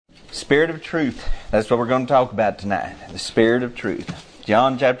Spirit of truth. That's what we're going to talk about tonight. The Spirit of truth.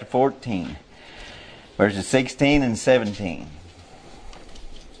 John chapter 14, verses 16 and 17.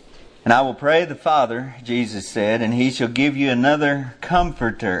 And I will pray the Father, Jesus said, and He shall give you another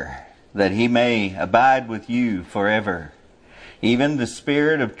Comforter, that He may abide with you forever. Even the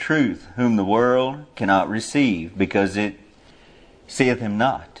Spirit of truth, whom the world cannot receive, because it seeth Him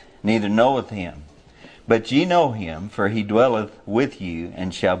not, neither knoweth Him. But ye know Him, for He dwelleth with you,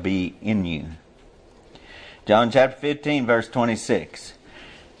 and shall be in you. John chapter 15, verse 26.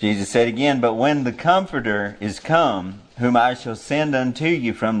 Jesus said again, But when the Comforter is come, whom I shall send unto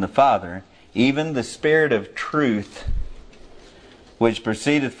you from the Father, even the Spirit of truth, which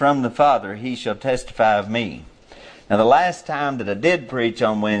proceedeth from the Father, He shall testify of me. Now the last time that I did preach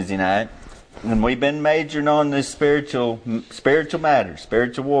on Wednesday night, and we've been majoring on this spiritual matters,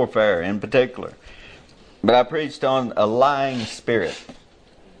 spiritual warfare in particular, but I preached on a lying spirit.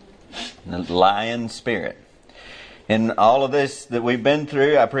 A lying spirit. In all of this that we've been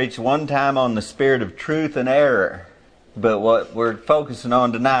through, I preached one time on the spirit of truth and error. But what we're focusing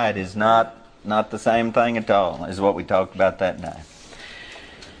on tonight is not the same thing at all as what we talked about that night.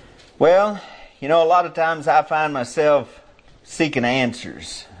 Well, a lot of times I find myself seeking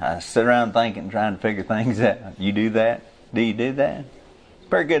answers. I sit around thinking, trying to figure things out. You do that? Do you do that? It's a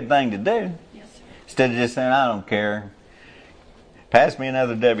pretty good thing to do. Instead of just saying, I don't care. Pass me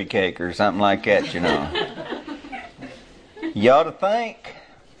another Debbie cake or something like that, You ought to think.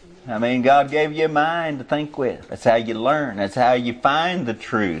 God gave you a mind to think with. That's how you learn. That's how you find the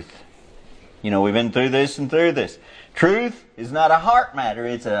truth. We've been through this and through this. Truth is not a heart matter.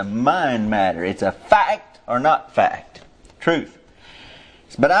 It's a mind matter. It's a fact or not fact. Truth.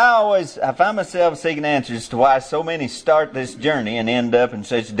 But I find myself seeking answers to why so many start this journey and end up in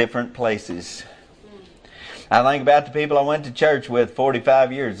such different places. I think about the people I went to church with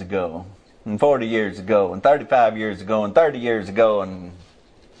 45 years ago, and 40 years ago, and 35 years ago, and 30 years ago, and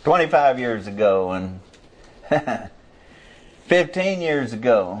 25 years ago, and 15 years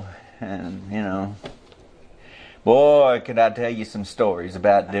ago. And, boy, could I tell you some stories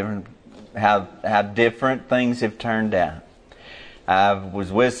about how different things have turned out. I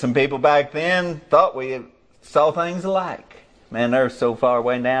was with some people back then, thought we saw things alike. Man, they're so far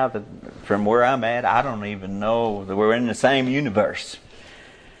away now that from where I'm at, I don't even know that we're in the same universe.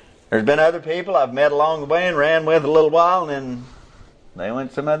 There's been other people I've met along the way and ran with a little while, and then they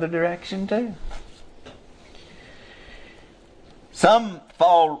went some other direction too. Some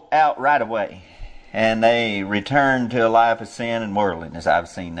fall out right away, and they return to a life of sin and worldliness. I've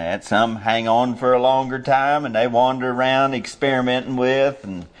seen that. Some hang on for a longer time, and they wander around experimenting with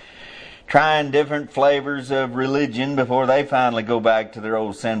and trying different flavors of religion before they finally go back to their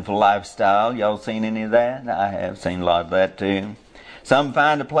old sinful lifestyle. Y'all seen any of that? I have seen a lot of that too. Some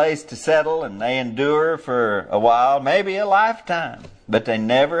find a place to settle and they endure for a while, maybe a lifetime, but they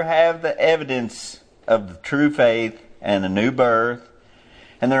never have the evidence of the true faith and a new birth,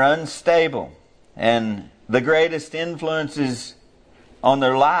 and they're unstable. And the greatest influences on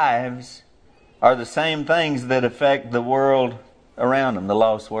their lives are the same things that affect the world around them, the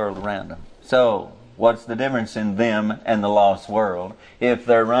lost world around them. So, what's the difference in them and the lost world if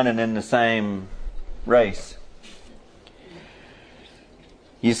they're running in the same race?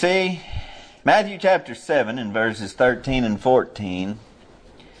 You see, Matthew chapter 7 in verses 13 and 14,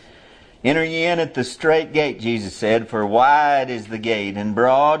 Enter ye in at the strait gate, Jesus said, for wide is the gate, and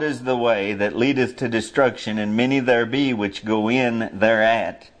broad is the way that leadeth to destruction, and many there be which go in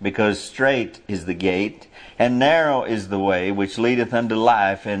thereat, because strait is the gate, and narrow is the way which leadeth unto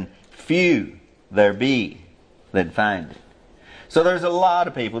life, and few there be that find it. So there's a lot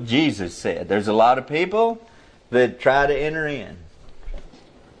of people, Jesus said, there's a lot of people that try to enter in.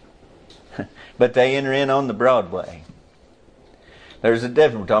 But they enter in on the broad way. There's a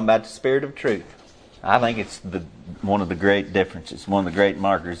difference. We're talking about the Spirit of truth. I think it's one of the great differences, one of the great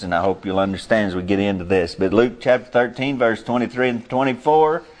markers, and I hope you'll understand as we get into this. But Luke chapter 13, verse 23 and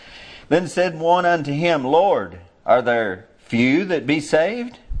 24, Then said one unto him, Lord, are there few that be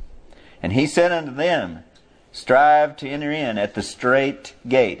saved? And he said unto them, Strive to enter in at the strait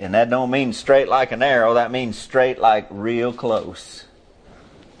gate. And that don't mean straight like an arrow, that means straight like real close.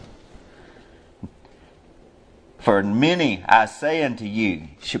 For many, I say unto you,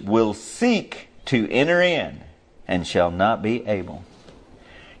 will seek to enter in, and shall not be able.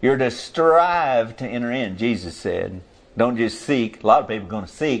 You're to strive to enter in, Jesus said. Don't just seek. A lot of people are going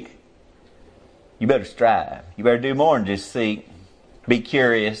to seek. You better strive. You better do more than just seek. Be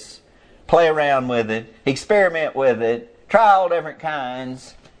curious. Play around with it. Experiment with it. Try all different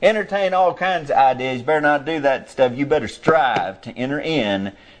kinds. Entertain all kinds of ideas. You better not do that stuff. You better strive to enter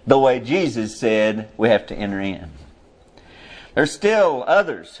in the way Jesus said we have to enter in. There's still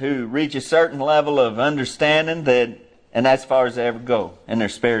others who reach a certain level of understanding and that's as far as they ever go in their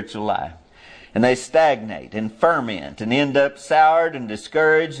spiritual life. And they stagnate and ferment and end up soured and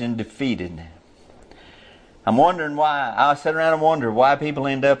discouraged and defeated. I'm wondering why. I sit around and wonder why people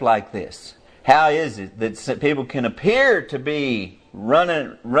end up like this. How is it that people can appear to be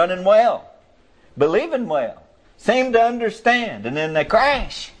running well, believing well, seem to understand, and then they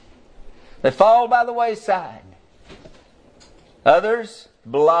crash. They fall by the wayside. Others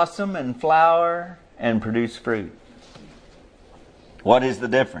blossom and flower and produce fruit. What is the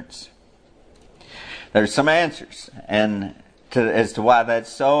difference? There's some answers as to why that's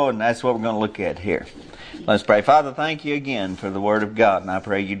so, and that's what we're going to look at here. Let's pray. Father, thank you again for the Word of God, and I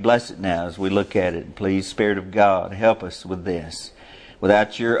pray you'd bless it now as we look at it. Please, Spirit of God, help us with this.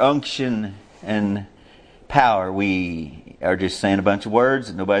 Without your unction and power, we are just saying a bunch of words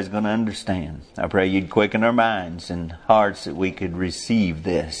that nobody's going to understand. I pray you'd quicken our minds and hearts that we could receive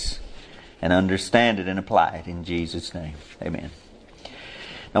this and understand it and apply it in Jesus' name. Amen.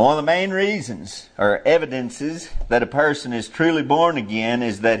 Now, one of the main reasons or evidences that a person is truly born again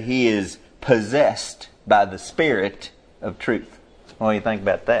is that he is possessed by the Spirit of truth. What do you think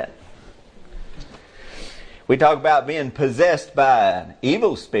about that? We talk about being possessed by an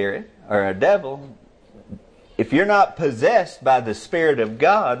evil spirit or a devil. If you're not possessed by the Spirit of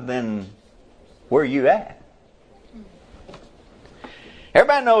God, then where are you at?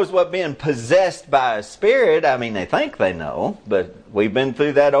 Everybody knows what being possessed by a spirit, I mean, they think they know, but we've been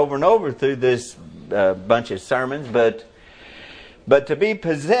through that over and over through this bunch of sermons. But to be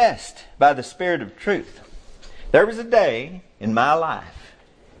possessed by the Spirit of truth. There was a day in my life,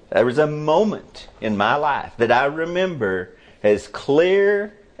 there was a moment in my life that I remember as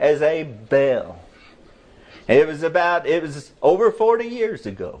clear as a bell. It was over 40 years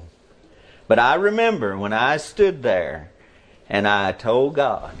ago. But I remember when I stood there and I told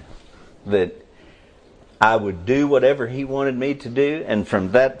God that I would do whatever He wanted me to do. And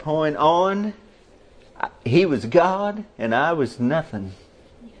from that point on, He was God and I was nothing.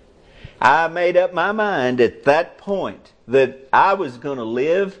 I made up my mind at that point that I was going to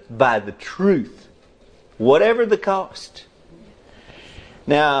live by the truth, whatever the cost.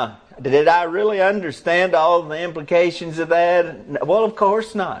 Now, did I really understand all the implications of that? Well, of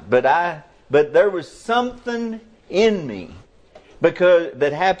course not. But there was something in me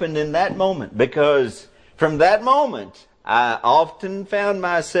that happened in that moment. Because from that moment, I often found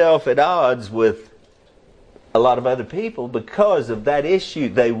myself at odds with a lot of other people because of that issue.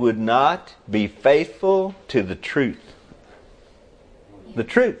 They would not be faithful to the truth. The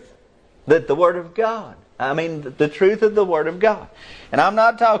truth. That the Word of God. I mean, the truth of the Word of God. And I'm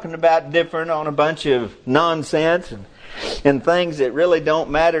not talking about differing on a bunch of nonsense and things that really don't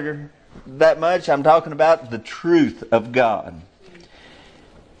matter that much. I'm talking about the truth of God.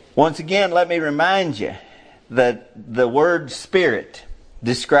 Once again, let me remind you that the word Spirit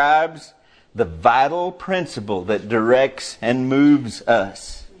describes the vital principle that directs and moves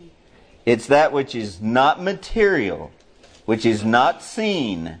us. It's that which is not material, which is not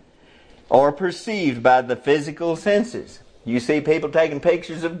seen or perceived by the physical senses. You see people taking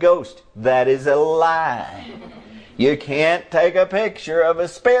pictures of ghosts. That is a lie. You can't take a picture of a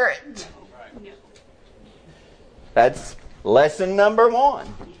spirit. That's lesson number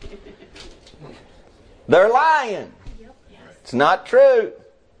 1. They're lying. It's not true.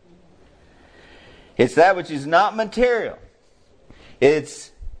 It's that which is not material.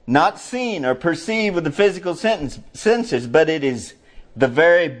 It's not seen or perceived with the physical senses, but it is the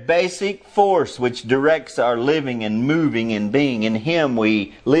very basic force which directs our living and moving and being. In Him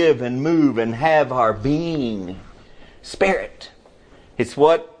we live and move and have our being. Spirit. It's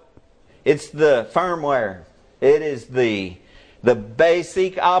the firmware. It is the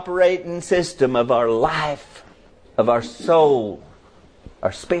basic operating system of our life, of our soul,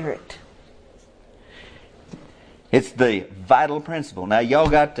 our spirit. It's the vital principle. Now, y'all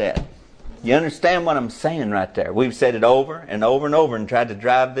got that. You understand what I'm saying right there? We've said it over and over and over and tried to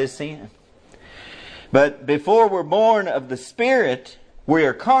drive this in. But before we're born of the Spirit, we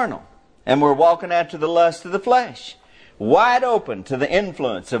are carnal. And we're walking after the lust of the flesh. Wide open to the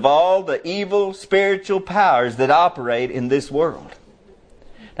influence of all the evil spiritual powers that operate in this world.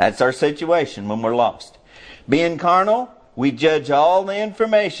 That's our situation when we're lost. Being carnal, we judge all the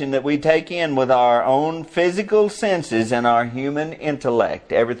information that we take in with our own physical senses and our human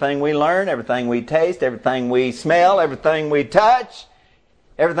intellect. Everything we learn, everything we taste, everything we smell, everything we touch,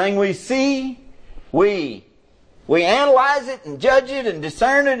 everything we see, we analyze it and judge it and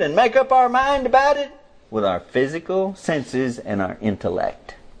discern it and make up our mind about it with our physical senses and our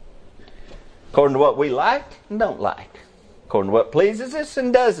intellect. According to what we like and don't like. According to what pleases us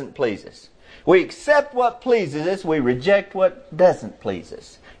and doesn't please us. We accept what pleases us. We reject what doesn't please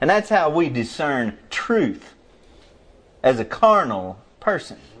us. And that's how we discern truth as a carnal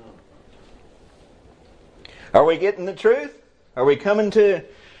person. Are we getting the truth? Are we coming to...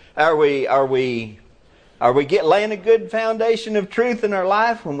 Are we laying a good foundation of truth in our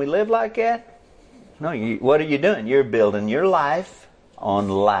life when we live like that? No, what are you doing? You're building your life on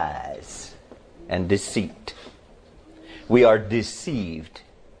lies and deceit. We are deceived.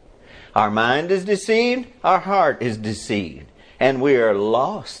 Our mind is deceived. Our heart is deceived. And we are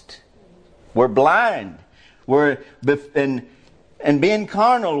lost. We're blind. And being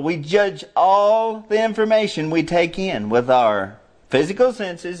carnal, we judge all the information we take in with our physical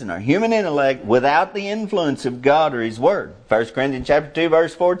senses and our human intellect without the influence of God or His Word. 1 Corinthians chapter 2,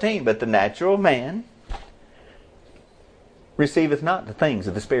 verse 14. But the natural man receiveth not the things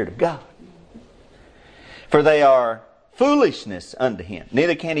of the Spirit of God, for they are foolishness unto him.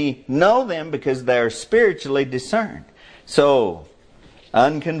 Neither can he know them because they are spiritually discerned. So,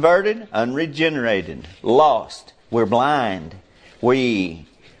 unconverted, unregenerated, lost. We're blind. We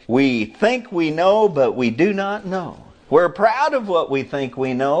think we know, but we do not know. We're proud of what we think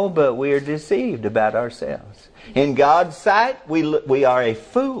we know, but we are deceived about ourselves. In God's sight, we are a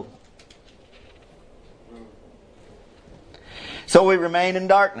fool. So we remain in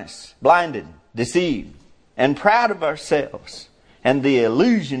darkness, blinded, deceived, and proud of ourselves and the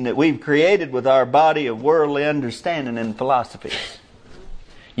illusion that we've created with our body of worldly understanding and philosophies.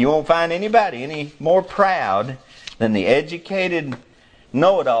 You won't find anybody any more proud than the educated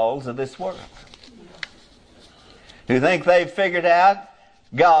know-it-alls of this world, who think they've figured out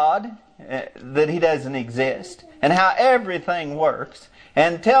God, that He doesn't exist, and how everything works,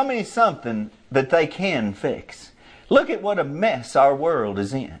 and tell me something that they can fix. Look at what a mess our world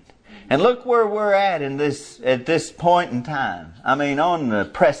is in. And look where we're at this point in time. I mean, on the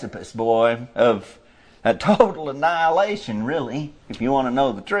precipice, boy, of a total annihilation, really, if you want to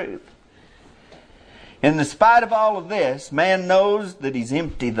know the truth. In the spite of all of this, man knows that he's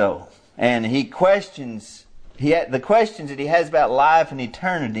empty, though. And he questions the questions that he has about life and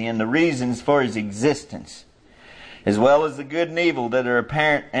eternity and the reasons for his existence, as well as the good and evil that are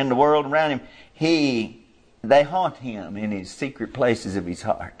apparent in the world around him. They haunt him in his secret places of his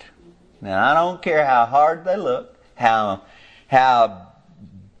heart. Now, I don't care how hard they look, how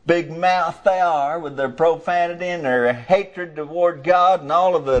big-mouthed they are with their profanity and their hatred toward God and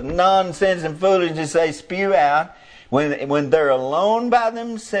all of the nonsense and foolishness they spew out when they're alone by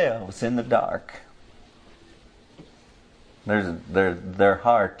themselves in the dark. Their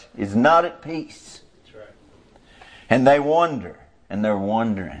heart is not at peace. That's right. And they wonder, and they're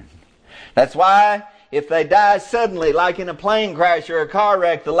wondering. That's why if they die suddenly, like in a plane crash or a car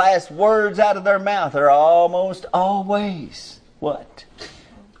wreck, the last words out of their mouth are almost always, what?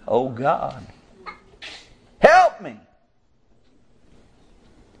 Oh God, help me.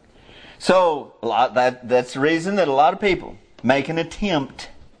 So that's the reason that a lot of people make an attempt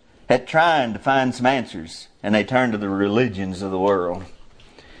at trying to find some answers, and they turn to the religions of the world.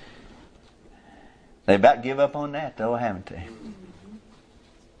 They about give up on that, though, haven't they?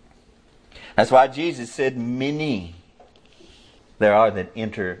 That's why Jesus said, many there are that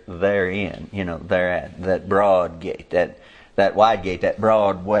enter therein. You know, thereat, that broad gate, that wide gate, that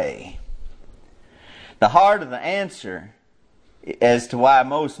broad way. The heart of the answer as to why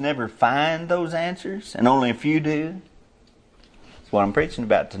most never find those answers, and only a few do, that's what I'm preaching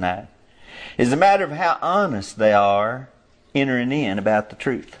about tonight, is a matter of how honest they are entering in about the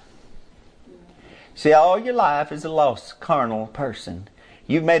truth. See, all your life as a lost carnal person,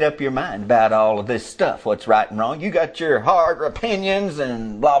 you've made up your mind about all of this stuff, what's right and wrong. You got your hard opinions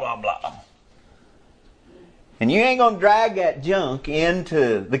and blah, blah, blah. And you ain't going to drag that junk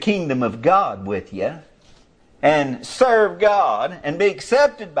into the kingdom of God with you and serve God and be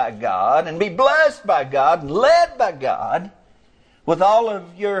accepted by God and be blessed by God and led by God with all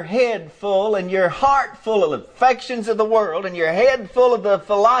of your head full and your heart full of affections of the world and your head full of the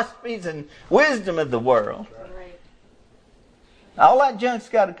philosophies and wisdom of the world. All that junk's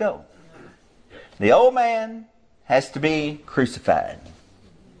got to go. The old man has to be crucified.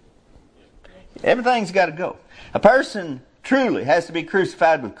 Everything's got to go. A person truly has to be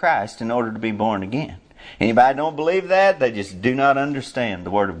crucified with Christ in order to be born again. Anybody don't believe that, they just do not understand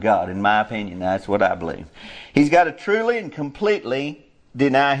the Word of God, in my opinion. That's what I believe. He's got to truly and completely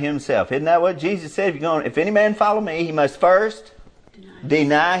deny himself. Isn't that what Jesus said? If any man follow me, he must first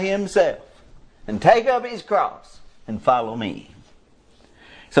deny himself and take up his cross and follow me.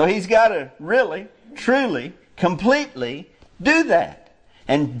 So he's got to really, truly, completely do that.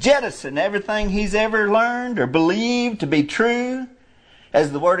 and jettison everything he's ever learned or believed to be true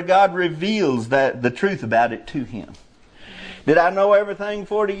as the Word of God reveals the truth about it to him. Did I know everything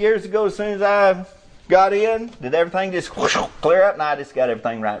 40 years ago as soon as I got in? Did everything just clear up? No, I just got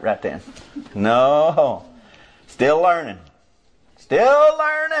everything right then. No. Still learning. Still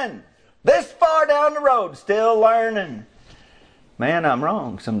learning. This far down the road, still learning. Man, I'm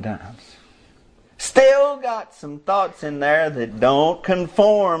wrong sometimes. Still got some thoughts in there that don't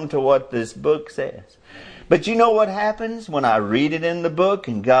conform to what this book says. But you know what happens when I read it in the book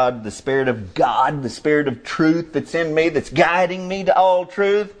and God, the Spirit of truth that's in me, that's guiding me to all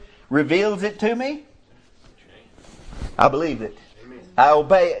truth, reveals it to me? I believe it. I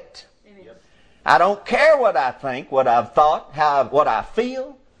obey it. I don't care what I think, what I've thought, what I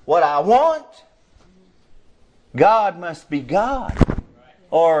feel, what I want. God must be God,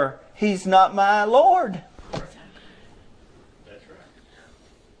 or He's not my Lord. That's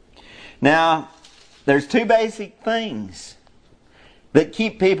right. Now, there's two basic things that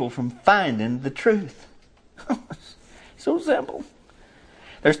keep people from finding the truth. So simple.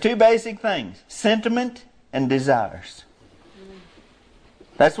 There's two basic things: sentiment and desires.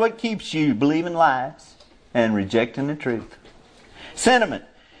 That's what keeps you believing lies and rejecting the truth. Sentiment.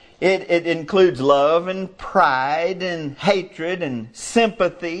 It includes love and pride and hatred and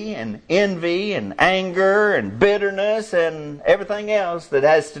sympathy and envy and anger and bitterness and everything else that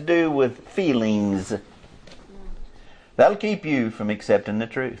has to do with feelings. That'll keep you from accepting the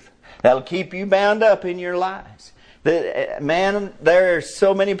truth. That'll keep you bound up in your lies. Man, there are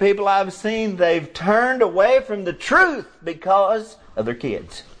so many people I've seen, they've turned away from the truth because of their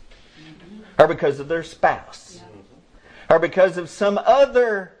kids, or because of their spouse, or because of some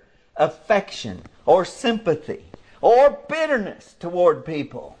other affection or sympathy or bitterness toward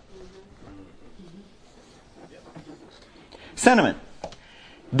people. Sentiment.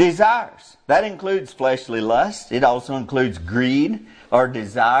 Desires. That includes fleshly lust. It also includes greed or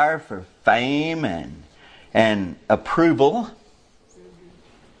desire for fame and approval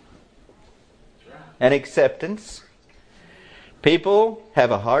and acceptance. People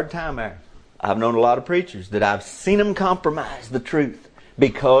have a hard time there. I've known a lot of preachers that I've seen them compromise the truth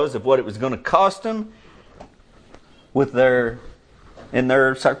because of what it was going to cost them in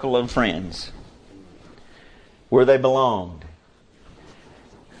their circle of friends, where they belonged.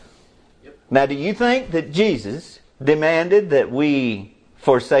 Now, do you think that Jesus demanded that we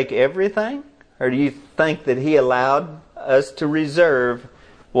forsake everything? Or do you think that He allowed us to reserve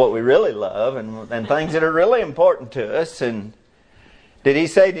what we really love and things that are really important to us? And did He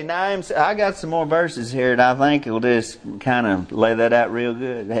say deny Him? I got some more verses here and I think it'll just kind of lay that out real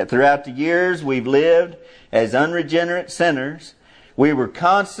good. Throughout the years we've lived as unregenerate sinners, we were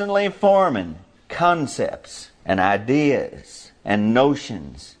constantly forming concepts and ideas and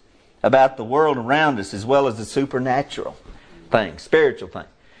notions about the world around us, as well as the supernatural things, spiritual things.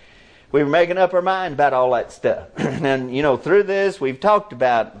 We were making up our mind about all that stuff. And, through this, we've talked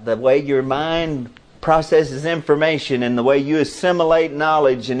about the way your mind processes information and the way you assimilate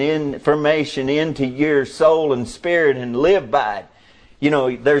knowledge and information into your soul and spirit and live by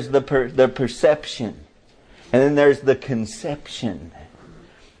it. There's the perception. And then there's the conception.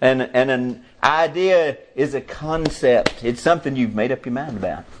 And an idea is a concept. It's something you've made up your mind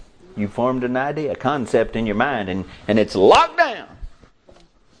about. You formed an idea, a concept in your mind, and it's locked down.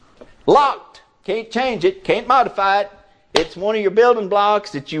 Locked. Can't change it. Can't modify it. It's one of your building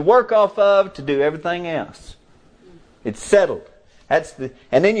blocks that you work off of to do everything else. It's settled.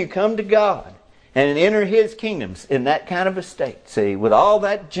 And then you come to God and enter His kingdoms in that kind of a state. See, with all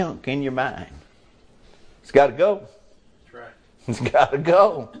that junk in your mind. It's got to go. That's right. It's got to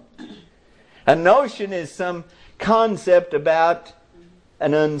go. A notion is some concept about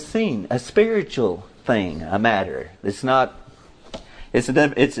an unseen, a spiritual thing, a matter. It's not. It's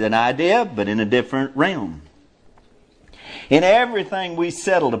an idea, but in a different realm. In everything we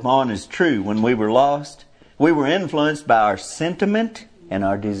settled upon as true when we were lost, we were influenced by our sentiment and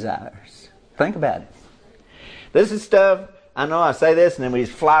our desires. Think about it. This is stuff, I know I say this and then we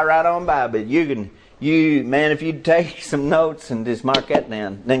just fly right on by, but if you take some notes and just mark that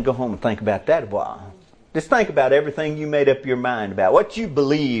down, then go home and think about that a while. Just think about everything you made up your mind about. What you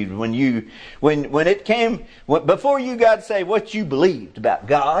believed when it came, before you got saved, what you believed about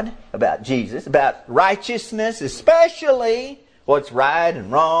God, about Jesus, about righteousness, especially what's right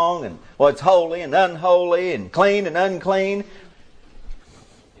and wrong and what's holy and unholy and clean and unclean.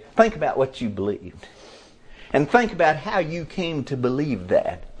 Think about what you believed. And think about how you came to believe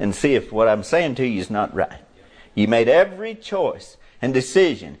that. And see if what I'm saying to you is not right. You made every choice and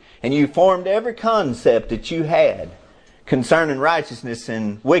decision, and you formed every concept that you had concerning righteousness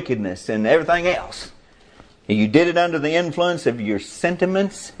and wickedness and everything else. You did it under the influence of your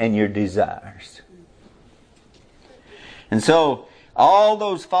sentiments and your desires. And so, all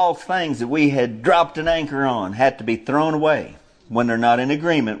those false things that we had dropped an anchor on had to be thrown away when they're not in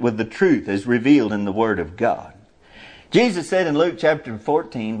agreement with the truth as revealed in the Word of God. Jesus said in Luke chapter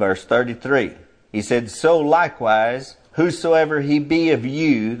 14, verse 33, He said, "So likewise, whosoever he be of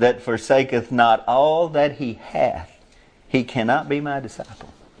you that forsaketh not all that he hath, he cannot be my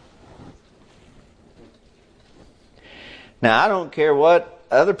disciple." Now, I don't care what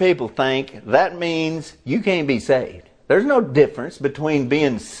other people think. That means you can't be saved. There's no difference between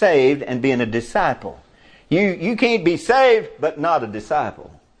being saved and being a disciple. You can't be saved but not a disciple.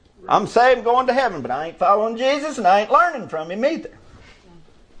 I'm saved going to heaven, but I ain't following Jesus and I ain't learning from Him either.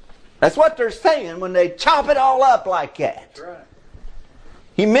 That's what they're saying when they chop it all up like that. Right.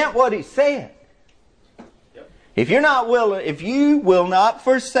 He meant what He said. Yep. If you will not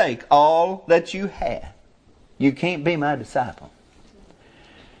forsake all that you have, you can't be my disciple.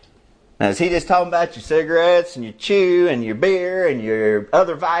 Now, is He just talking about your cigarettes and your chew and your beer and your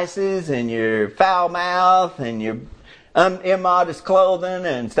other vices and your foul mouth and your immodest clothing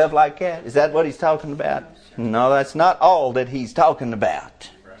and stuff like that? Is that what He's talking about? No, that's not all that He's talking about.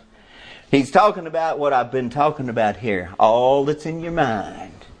 He's talking about what I've been talking about here. All that's in your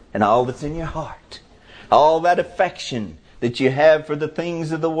mind and all that's in your heart. All that affection that you have for the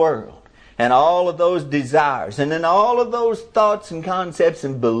things of the world. And all of those desires. And then all of those thoughts and concepts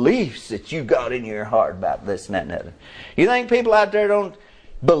and beliefs that you got in your heart about this and that and other. You think people out there don't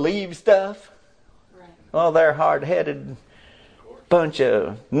believe stuff? Right. Well, they're hard-headed bunch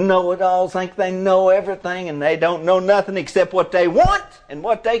of know-it-alls, think they know everything, and they don't know nothing except what they want and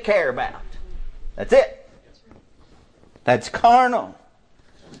what they care about. That's it. That's carnal.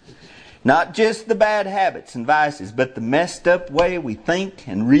 Not just the bad habits and vices, but the messed up way we think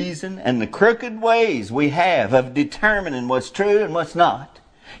and reason and the crooked ways we have of determining what's true and what's not,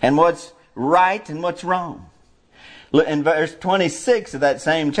 and what's right and what's wrong. In verse 26 of that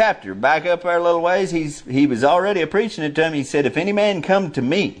same chapter, back up there a little ways, he was already preaching it to him. He said, "If any man come to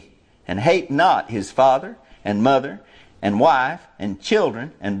me and hate not his father and mother and wife and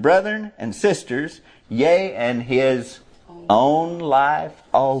children and brethren and sisters, yea, and his own life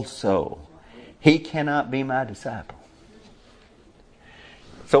also, he cannot be my disciple."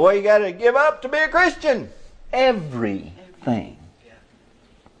 So what you got to give up to be a Christian? Everything.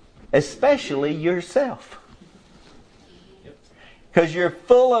 Especially yourself. Because you're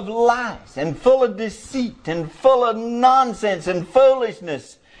full of lies and full of deceit and full of nonsense and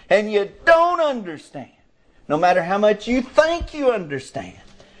foolishness. And you don't understand. No matter how much you think you understand.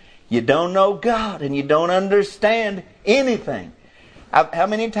 You don't know God and you don't understand anything. How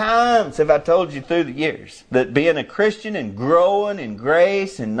many times have I told you through the years that being a Christian and growing in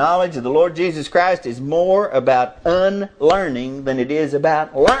grace and knowledge of the Lord Jesus Christ is more about unlearning than it is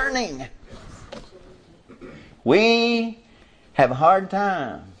about learning? We have a hard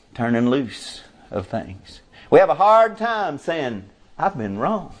time turning loose of things. We have a hard time saying, "I've been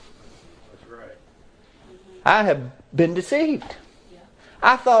wrong. That's right. I have been deceived.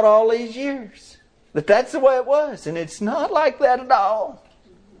 I thought all these years that that's the way it was, and it's not like that at all."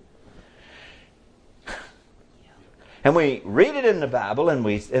 And we read it in the Bible, and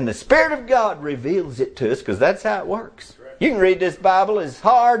the Spirit of God reveals it to us, because that's how it works. You can read this Bible as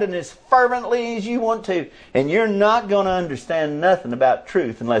hard and as fervently as you want to, and you're not going to understand nothing about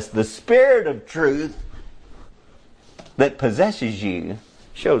truth unless the Spirit of truth that possesses you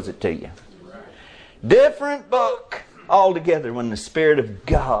shows it to you. Different book altogether when the Spirit of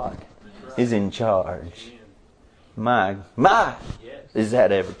God is in charge. My, is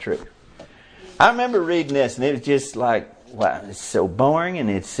that ever true? I remember reading this, and it was just like, wow, it's so boring, and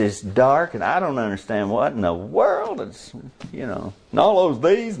it's just dark, and I don't understand what in the world. It's, and all those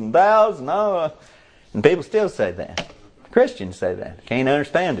these and thous and all. And people still say that. Christians say that. Can't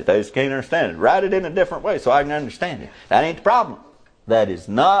understand it. They just can't understand it. Write it in a different way so I can understand it. That ain't the problem. That is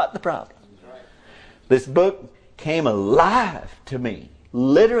not the problem. This book came alive to me,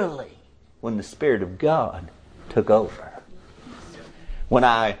 literally, when the Spirit of God took over. When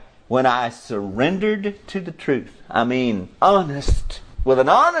I surrendered to the truth. I mean, honest. With an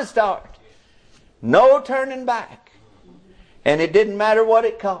honest heart. No turning back. And it didn't matter what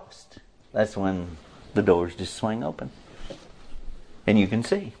it cost. That's when the doors just swing open. And you can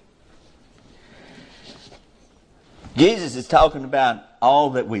see. Jesus is talking about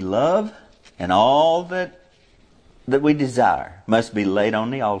all that we love and all that we desire must be laid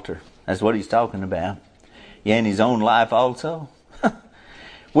on the altar. That's what He's talking about. Yeah, in His own life also.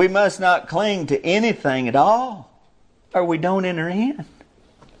 We must not cling to anything at all. or we don't enter in.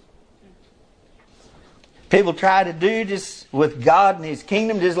 People try to do just with God and His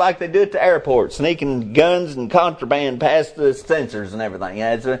kingdom just like they do at the airport, sneaking guns and contraband past the sensors and everything.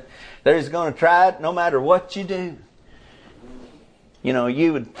 They're just going to try it no matter what you do. You know,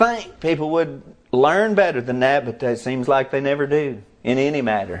 you would think people would learn better than that, but it seems like they never do in any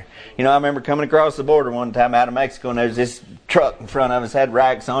matter. You know, I remember coming across the border one time out of Mexico, and there's this truck in front of us, had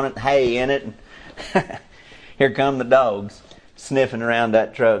racks on it, hay in it, and here come the dogs sniffing around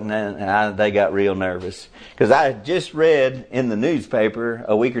that truck, and they got real nervous. Because I had just read in the newspaper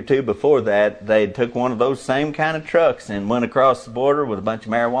a week or two before that, they took one of those same kind of trucks and went across the border with a bunch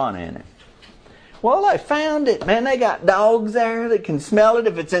of marijuana in it. Well, they found it, man. They got dogs there that can smell it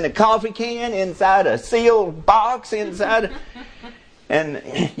if it's in a coffee can, inside a sealed box, inside. And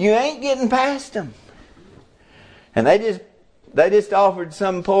you ain't getting past them. And they just offered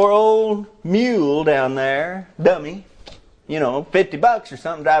some poor old mule down there, dummy, you know, $50 or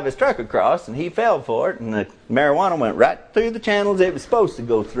something, drive his truck across, and he fell for it, and the marijuana went right through the channels it was supposed to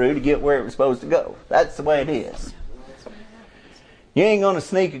go through to get where it was supposed to go. That's the way it is. You ain't going to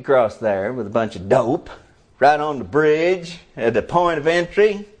sneak across there with a bunch of dope right on the bridge at the point of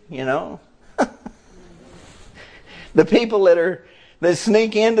entry, you know. The people that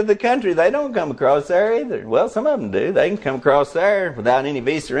sneak into the country, they don't come across there either. Well, some of them do. They can come across there without any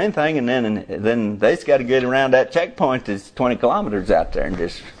visa or anything, and then they just got to get around that checkpoint that's 20 kilometers out there and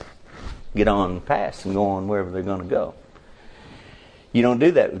just get on past and go on wherever they're going to go. You don't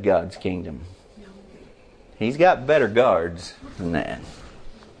do that with God's kingdom. He's got better guards than that,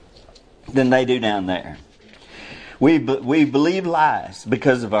 than they do down there. We believe lies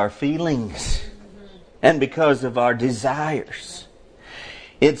because of our feelings and because of our desires.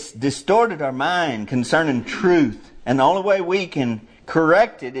 It's distorted our mind concerning truth. And the only way we can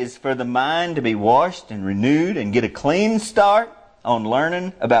correct it is for the mind to be washed and renewed and get a clean start on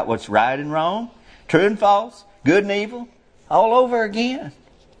learning about what's right and wrong, true and false, good and evil, all over again.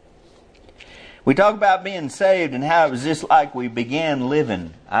 We talk about being saved and how it was just like we began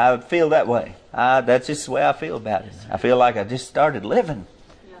living. I feel that way. That's just the way I feel about it. I feel like I just started living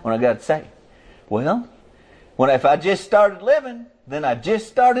when I got saved. Well, if I just started living, then I just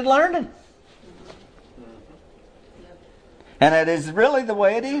started learning. And that is really the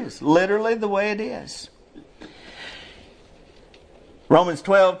way it is. Literally the way it is. Romans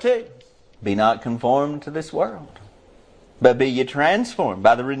 12:2. Be not conformed to this world, but be ye transformed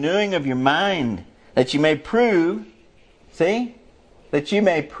by the renewing of your mind, that you may prove, that you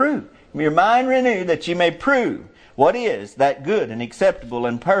may prove, your mind renewed, that you may prove what is that good and acceptable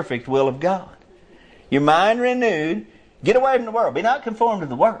and perfect will of God. Your mind renewed, get away from the world. Be not conformed to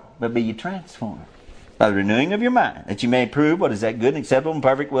the world, but be ye transformed by the renewing of your mind, that you may prove what is that good and acceptable and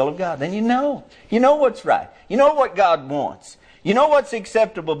perfect will of God. Then you know what's right. You know what God wants. You know what's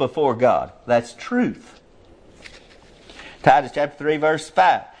acceptable before God. That's truth. Titus chapter 3 verse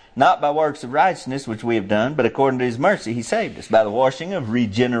 5. Not by works of righteousness which we have done, but according to His mercy He saved us by the washing of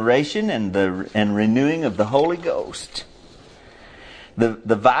regeneration and renewing of the Holy Ghost.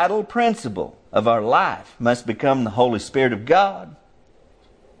 The vital principle of our life must become the Holy Spirit of God.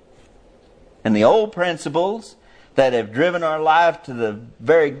 And the old principles that have driven our life to the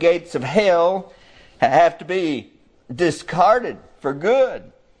very gates of hell have to be discarded for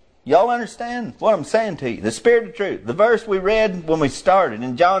good. Y'all understand what I'm saying to you? The Spirit of truth. The verse we read when we started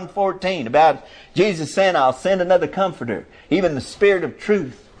in John 14 about Jesus saying, I'll send another comforter, even the Spirit of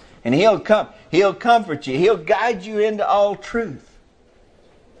truth. And He'll comfort you. He'll guide you into all truth.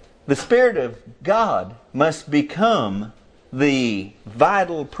 The Spirit of God must become the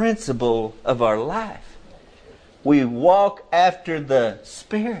vital principle of our life. We walk after the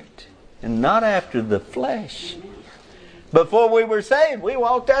Spirit and not after the flesh. Before we were saved, we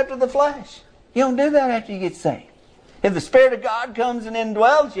walked after the flesh. You don't do that after you get saved. If the Spirit of God comes and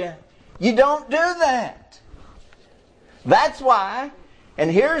indwells you, you don't do that. That's why, and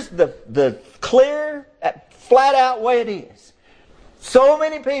here's the clear, flat out way it is. So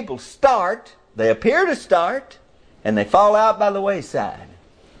many people they appear to start, and they fall out by the wayside.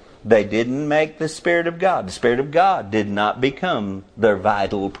 They didn't make the Spirit of God. The Spirit of God did not become their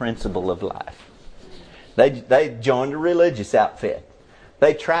vital principle of life. They joined a religious outfit.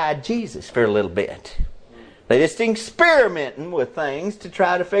 They tried Jesus for a little bit. They just experimenting with things to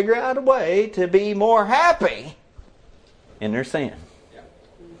try to figure out a way to be more happy in their sin.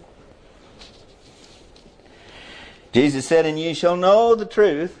 Jesus said, and ye shall know the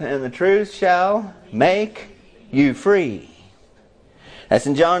truth, and the truth shall make you free. That's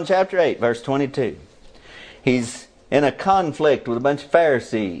in John chapter 8, verse 22. He's in a conflict with a bunch of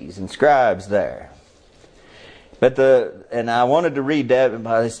Pharisees and scribes there. And I wanted to read that,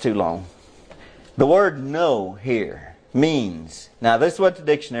 but it's too long. The word know here means, now this is what the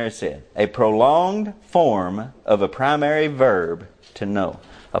dictionary said, a prolonged form of a primary verb to know.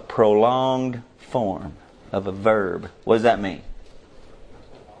 A prolonged form of a verb. What does that mean?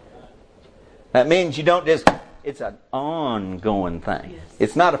 That means you don't just, it's an ongoing thing. Yes.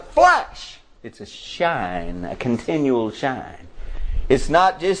 It's not a flash. It's a shine, a continual shine. It's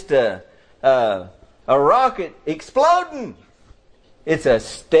not just a rocket exploding. It's a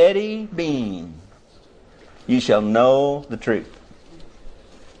steady beam. You shall know the truth.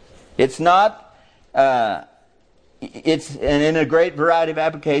 It's not, it's in a great variety of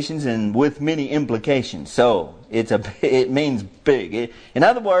applications and with many implications. So it means big. In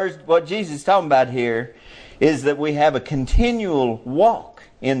other words, what Jesus is talking about here is that we have a continual walk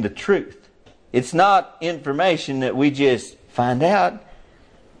in the truth. It's not information that we just find out.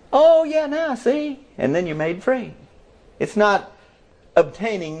 Oh yeah, now see, and then you're made free. It's not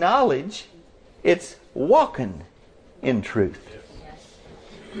obtaining knowledge. It's walking in truth.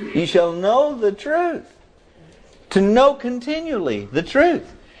 You shall know the truth. To know continually the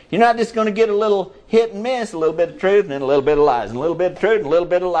truth. You're not just going to get a little hit and miss, a little bit of truth and then a little bit of lies, and a little bit of truth and a little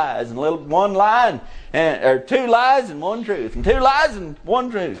bit of lies, and one lie or two lies and one truth, and two lies and one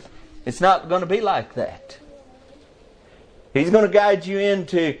truth. It's not going to be like that. He's going to guide you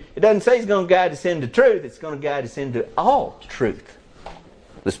into, it doesn't say He's going to guide us into truth, it's going to guide us into all truth.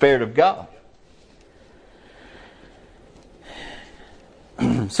 The Spirit of God.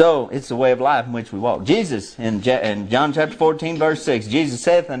 So, it's the way of life in which we walk. Jesus, in John chapter 14, verse 6, Jesus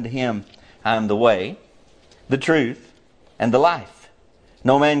saith unto him, I am the way, the truth, and the life.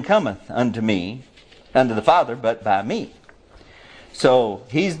 No man cometh unto me, unto the Father, but by me. So,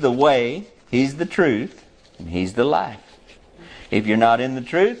 He's the way, He's the truth, and He's the life. If you're not in the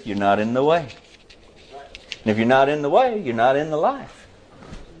truth, you're not in the way. And if you're not in the way, you're not in the life.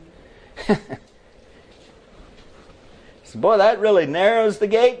 So, boy, that really narrows the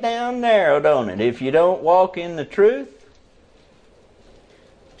gate down narrow, don't it? If you don't walk in the truth,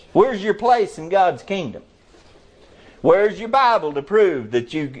 where's your place in God's kingdom? Where's your Bible to prove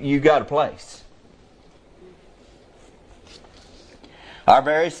that you got a place? Our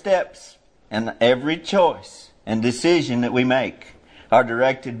very steps and every choice and decision that we make are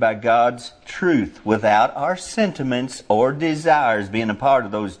directed by God's truth without our sentiments or desires being a part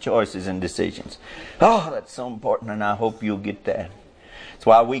of those choices and decisions. Oh, that's so important, and I hope you'll get that. That's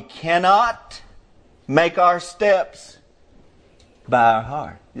why we cannot make our steps by our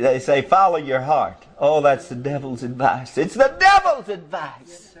heart. They say, follow your heart. Oh, that's the devil's advice. It's the devil's advice.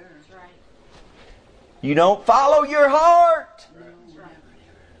 Yes, sir. That's right. You don't follow your heart. That's right.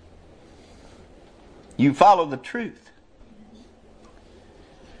 You follow the truth.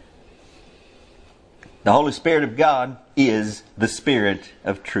 The Holy Spirit of God is the Spirit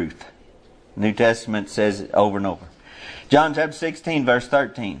of truth. The New Testament says it over and over. John chapter 16, verse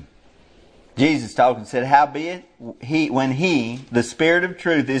 13. Jesus talking said, howbeit, when He, the Spirit of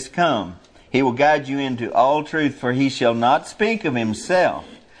truth, is come, He will guide you into all truth, for He shall not speak of Himself,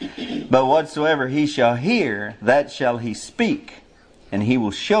 but whatsoever He shall hear, that shall He speak, and He will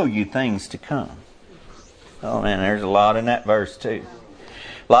show you things to come. Oh man, there's a lot in that verse too.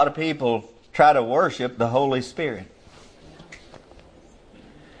 A lot of people try to worship the Holy Spirit.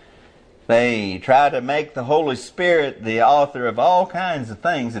 They try to make the Holy Spirit the author of all kinds of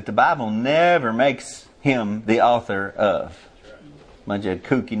things that the Bible never makes Him the author of. A bunch of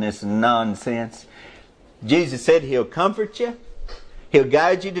kookiness and nonsense. Jesus said He'll comfort you. He'll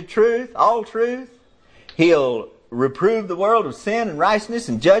guide you to truth, all truth. He'll reprove the world of sin and righteousness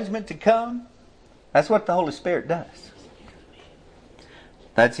and judgment to come. That's what the Holy Spirit does.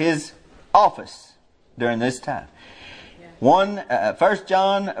 That's His office during this time. 1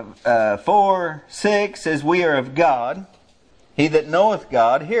 John 4:6 says, we are of God. He that knoweth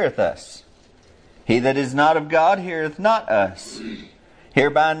God heareth us. He that is not of God heareth not us.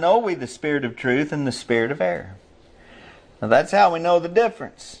 Hereby know we the spirit of truth and the spirit of error. Now that's how we know the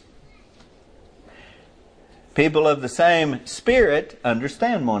difference. People of the same spirit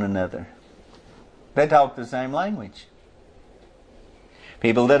understand one another. They talk the same language.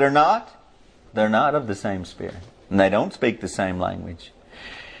 People that are not, they're not of the same spirit. And they don't speak the same language.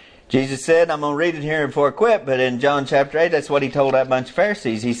 Jesus said, I'm going to read it here before I quit, but in John chapter 8, that's what He told that bunch of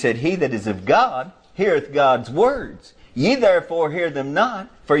Pharisees. He said, he that is of God heareth God's words. Ye therefore hear them not,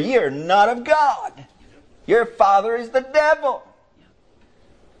 for ye are not of God. Your father is the devil.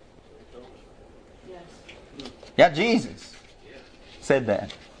 Yes. Yeah, Jesus said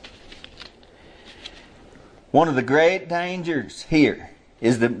that. One of the great dangers here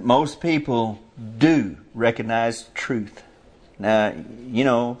is that most people do recognize truth. Now,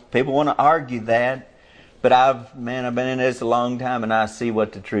 people want to argue that, but I've been in this a long time, and I see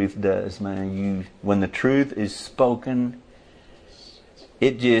what the truth does, man. When the truth is spoken,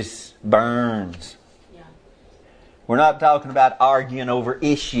 it just burns. Yeah. We're not talking about arguing over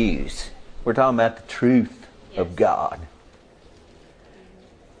issues. We're talking about the truth of God.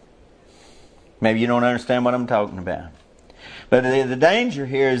 Maybe you don't understand what I'm talking about. But the danger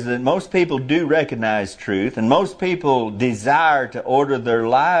here is that most people do recognize truth, and most people desire to order their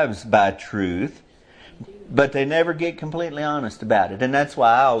lives by truth, but they never get completely honest about it. And that's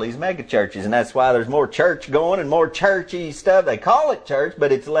why all these mega churches, and that's why there's more church going and more churchy stuff. They call it church,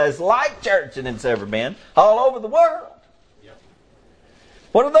 but it's less like church than it's ever been all over the world. Yep.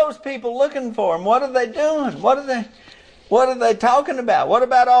 What are those people looking for? And what are they doing? What are they talking about? What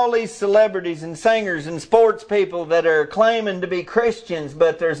about all these celebrities and singers and sports people that are claiming to be Christians,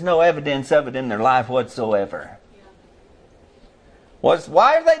 but there's no evidence of it in their life whatsoever?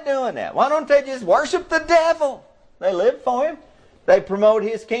 Why are they doing that? Why don't they just worship the devil? They live for him. They promote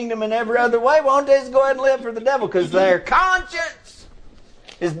his kingdom in every other way. Why don't they just go ahead and live for the devil? Because their conscience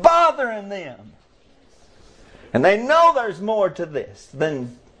is bothering them. And they know there's more to this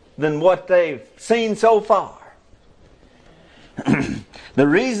than what they've seen so far. The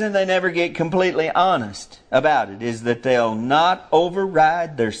reason they never get completely honest about it is that they'll not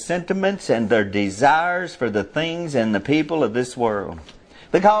override their sentiments and their desires for the things and the people of this world.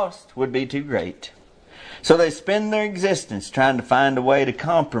 The cost would be too great. So they spend their existence trying to find a way to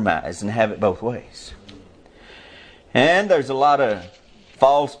compromise and have it both ways. And there's a lot of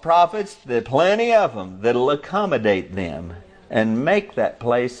false prophets, plenty of them, that'll accommodate them and make that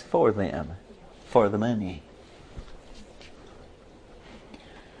place for them, for the money.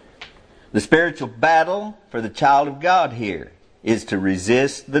 The spiritual battle for the child of God here is to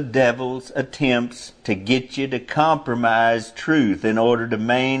resist the devil's attempts to get you to compromise truth in order to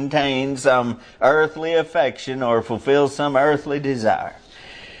maintain some earthly affection or fulfill some earthly desire.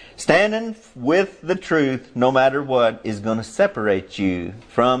 Standing with the truth, no matter what, is going to separate you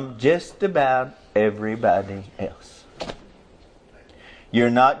from just about everybody else. You're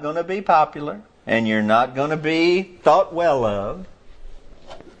not going to be popular, and you're not going to be thought well of.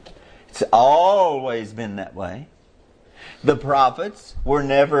 It's always been that way. The prophets were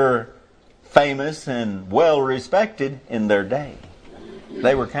never famous and well respected in their day.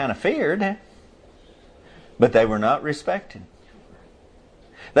 They were kind of feared, but they were not respected.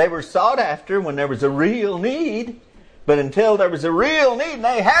 They were sought after when there was a real need, but until there was a real need and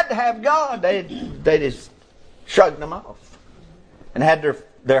they had to have God, they just shrugged them off and had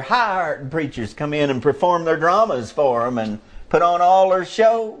their hired preachers come in and perform their dramas for them and put on all their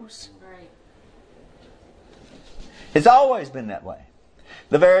shows. It's always been that way.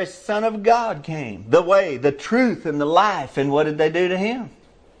 The very Son of God came, the way, the truth, and the life. And what did they do to Him?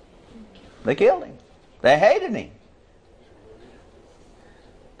 They killed Him. They hated Him.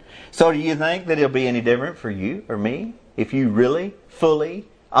 So do you think that it'll be any different for you or me if you really, fully,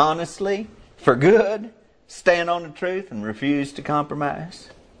 honestly, for good, stand on the truth and refuse to compromise?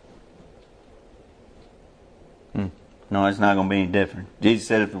 No, it's not going to be any different. Jesus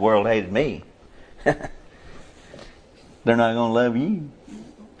said if the world hated me, they're not going to love you.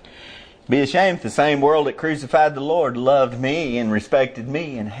 Be ashamed if the same world that crucified the Lord loved me and respected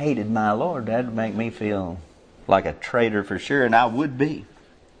me and hated my Lord. That would make me feel like a traitor for sure, and I would be.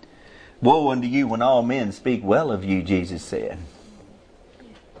 Woe unto you when all men speak well of you, Jesus said.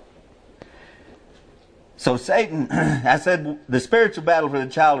 So Satan, I said, the spiritual battle for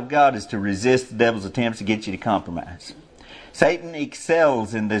the child of God is to resist the devil's attempts to get you to compromise. Satan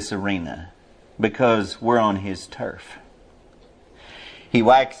excels in this arena because we're on his turf. He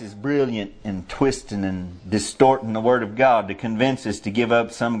waxes brilliant in twisting and distorting the Word of God to convince us to give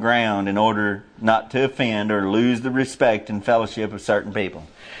up some ground in order not to offend or lose the respect and fellowship of certain people.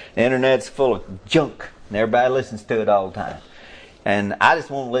 The internet's full of junk, and everybody listens to it all the time. And I just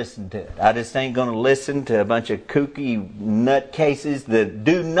won't listen to it. I just ain't going to listen to a bunch of kooky nutcases that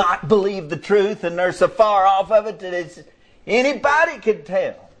do not believe the truth, and they're so far off of it that anybody could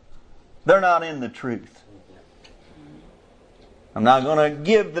tell they're not in the truth. I'm not going to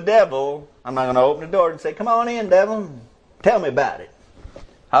give the devil, I'm not going to open the door and say, come on in, devil, tell me about it.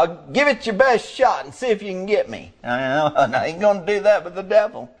 I'll give it your best shot and see if you can get me. I ain't going to do that with the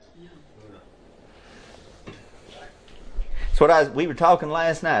devil. It's what we were talking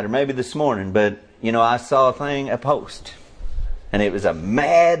last night, or maybe this morning, but, I saw a post, and it was a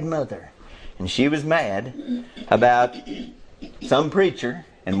mad mother, and she was mad about some preacher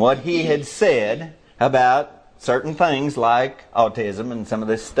and what he had said about certain things like autism and some of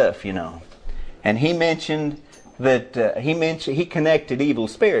this stuff, And he mentioned that he connected evil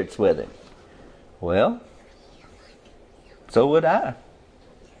spirits with it. Well, so would I.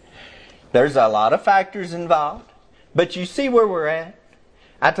 There's a lot of factors involved, but you see where we're at.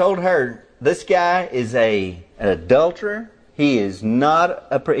 I told her, this guy is an adulterer. He is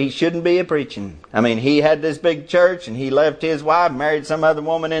not he shouldn't be a preaching. I mean, he had this big church and he left his wife, married some other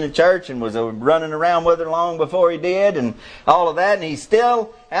woman in the church and was running around with her long before he did and all of that. And he's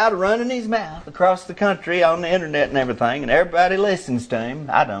still out running his mouth across the country on the internet and everything. And everybody listens to him.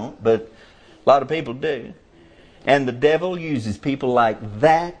 I don't, but a lot of people do. And the devil uses people like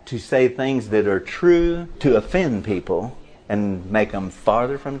that to say things that are true to offend people and make them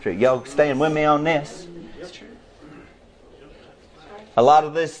farther from the truth. Y'all staying with me on this? That's true. A lot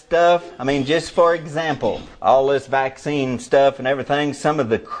of this stuff, I mean, just for example, all this vaccine stuff and everything, some of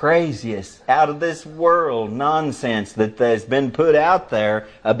the craziest, out of this world nonsense that has been put out there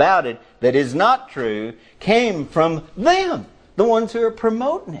about it that is not true came from them, the ones who are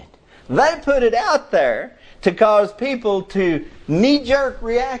promoting it. They put it out there to cause people to knee-jerk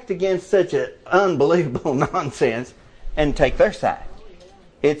react against such an unbelievable nonsense and take their side.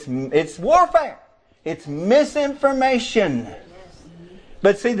 It's warfare. It's misinformation.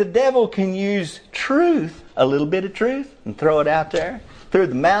 But see, the devil can use truth, a little bit of truth, and throw it out there through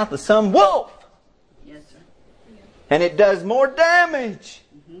the mouth of some wolf. Yes, sir. And it does more damage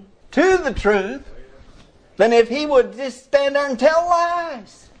to the truth than if he would just stand there and tell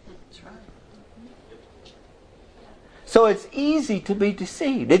lies. That's right. So it's easy to be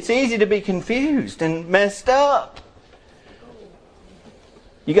deceived. It's easy to be confused and messed up.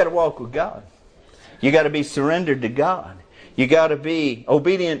 You got to walk with God. You got to be surrendered to God. You got to be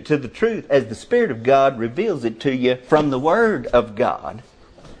obedient to the truth as the Spirit of God reveals it to you from the Word of God,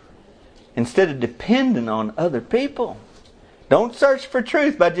 instead of depending on other people. Don't search for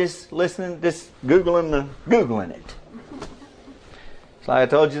truth by just listening, just Googling it. It's like I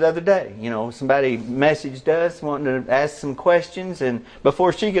told you the other day. You know, somebody messaged us wanting to ask some questions, and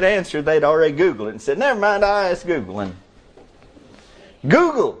before she could answer, they'd already Googled it and said, "Never mind, I'll ask Google." And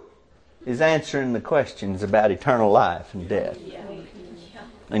Google is answering the questions about eternal life and death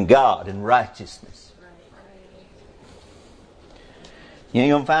and God and righteousness. You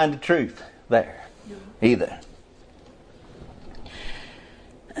ain't going to find the truth there either.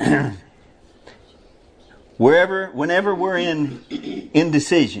 Whenever we're in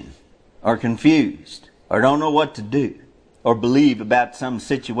indecision or confused or don't know what to do or believe about some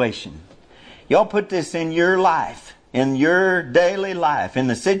situation, y'all put this in your life. In your daily life, in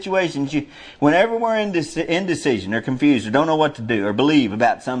the situations whenever we're in indecision or confused or don't know what to do or believe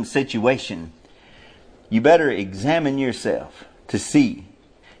about some situation, you better examine yourself to see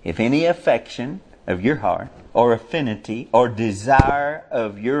if any affection of your heart or affinity or desire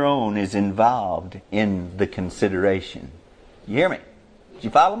of your own is involved in the consideration. You hear me? Did you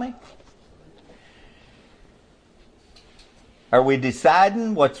follow me? Are we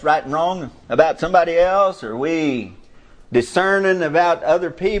deciding what's right and wrong about somebody else? Are we discerning about other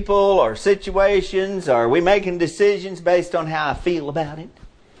people or situations? Are we making decisions based on how I feel about it?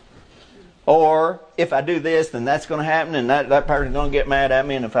 Or if I do this, then that's going to happen and that person's going to get mad at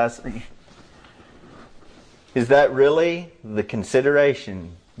me. And if I... Is that really the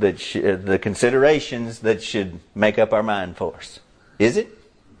consideration the considerations that should make up our mind for us? Is it?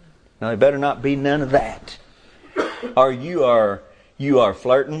 No, it better not be none of that. Or you are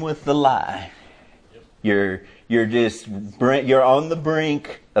flirting with the lie. You're on the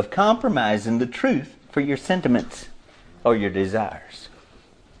brink of compromising the truth for your sentiments or your desires.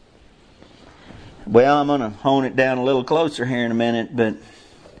 Well, I'm going to hone it down a little closer here in a minute, but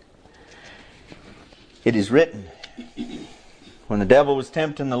it is written, when the devil was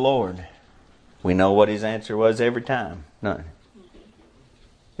tempting the Lord, we know what his answer was every time. None.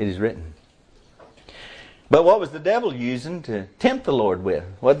 It is written. But what was the devil using to tempt the Lord with?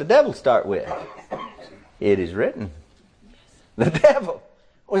 What did the devil start with? It is written. The devil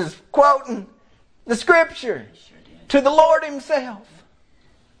was quoting the Scripture to the Lord himself.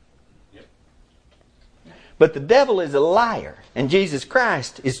 But the devil is a liar, and Jesus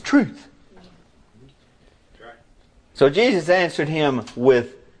Christ is truth. So Jesus answered him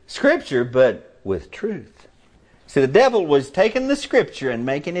with Scripture, but with truth. See, the devil was taking the Scripture and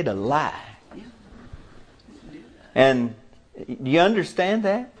making it a lie. And do you understand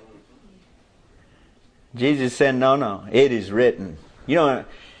that? Jesus said, no, it is written. You know,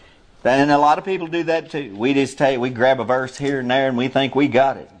 and a lot of people do that too. We grab a verse here and there and we think we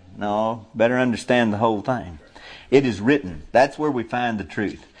got it. No, better understand the whole thing. It is written. That's where we find the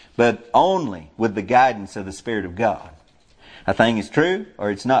truth. But only with the guidance of the Spirit of God. A thing is true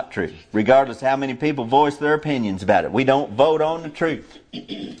or it's not true, regardless of how many people voice their opinions about it. We don't vote on the truth.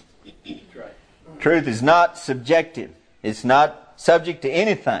 Truth is not subjective. It's not subject to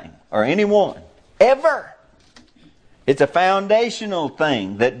anything or anyone, ever. It's a foundational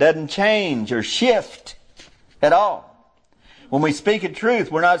thing that doesn't change or shift at all. When we speak of truth,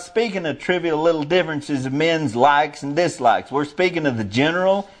 we're not speaking of trivial little differences of men's likes and dislikes. We're speaking of the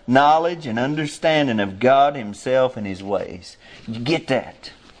general knowledge and understanding of God Himself and His ways. You get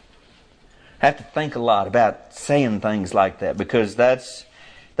that? I have to think a lot about saying things like that, because that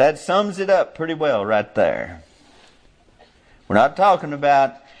sums it up pretty well right there. We're not talking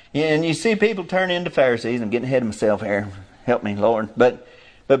about, and you see people turn into Pharisees. I'm getting ahead of myself here. Help me, Lord. But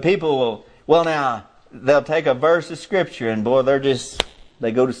people will, well now, they'll take a verse of Scripture and boy,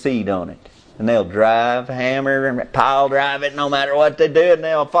 they go to seed on it. And they'll hammer, and pile drive it no matter what they do, and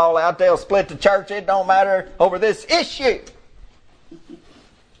they'll fall out, they'll split the church, it don't matter over this issue.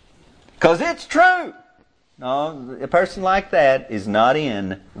 Because it's true. No, a person like that is not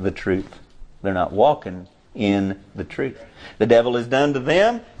in the truth. They're not walking in the truth. The devil has done to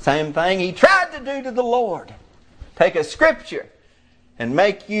them same thing he tried to do to the Lord. Take a Scripture and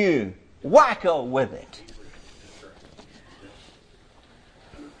make you wacko with it.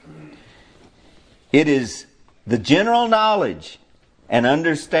 It is the general knowledge and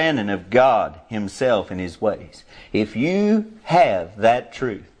understanding of God Himself and His ways. If you have that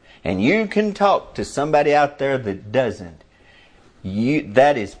truth and you can talk to somebody out there that doesn't,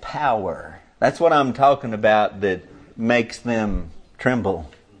 that is power. That's what I'm talking about, that makes them tremble,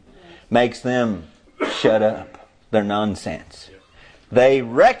 makes them shut up their nonsense. They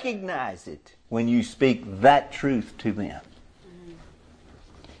recognize it when you speak that truth to them.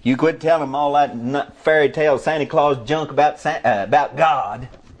 You quit telling them all that fairy tale Santa Claus junk about God,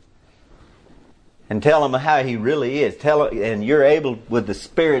 and tell them how He really is. And you're able, with the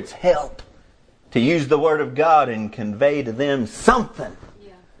Spirit's help, to use the Word of God and convey to them something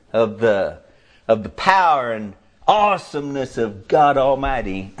of the power and awesomeness of God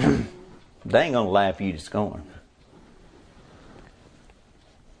Almighty. They ain't going to laugh you to scorn.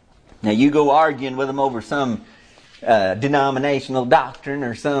 Now you go arguing with them over some denominational doctrine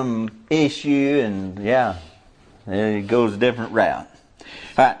or some issue, and it goes a different route.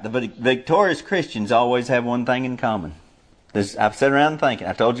 All right, the victorious Christians always have one thing in common. I've sat around thinking.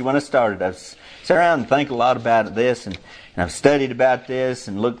 I told you when I started, I've sat around and think a lot about this, and I've studied about this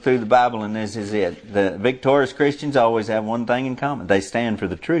and looked through the Bible, and this is it. The victorious Christians always have one thing in common. They stand for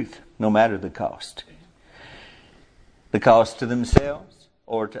the truth, no matter the cost. The cost to themselves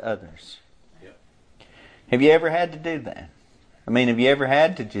or to others. Yep. Have you ever had to do that? I mean, have you ever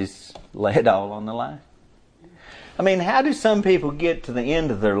had to just lay it all on the line? I mean, how do some people get to the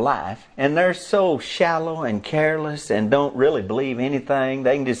end of their life and they're so shallow and careless and don't really believe anything?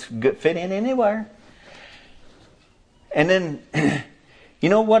 They can just fit in anywhere. And then, you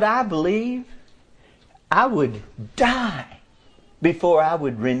know what I believe? I would die before I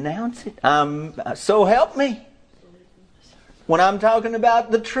would renounce it. So help me. When I'm talking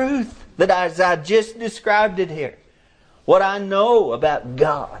about the truth, that as I just described it here, what I know about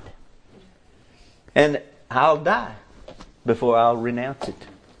God, and I'll die before I'll renounce it.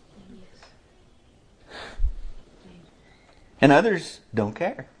 And others don't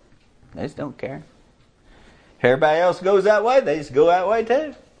care. They just don't care. If everybody else goes that way, they just go that way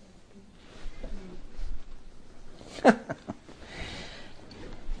too.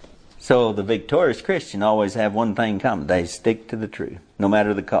 So the victorious Christian always have one thing in common. They stick to the truth, no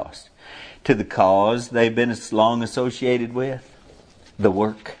matter the cost. To the cause they've been long associated with. The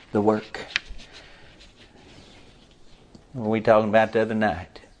work. What were we talking about the other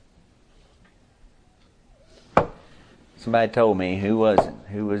night? Somebody told me, who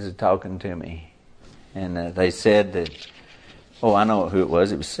was it talking to me? And they said that, I know who it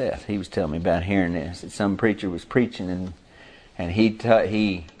was. It was Seth. He was telling me about hearing this. That some preacher was preaching, and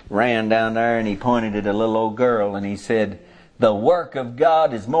he ran down there and he pointed at a little old girl and he said, the work of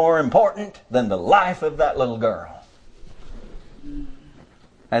God is more important than the life of that little girl.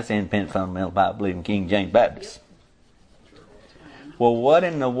 That's the Independent Fundamental Bible believing King James Baptist. Well, what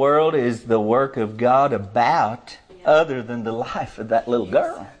in the world is the work of God about other than the life of that little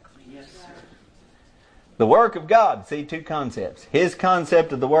girl? The work of God, see, two concepts. His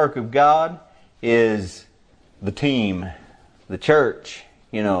concept of the work of God is the team, the church,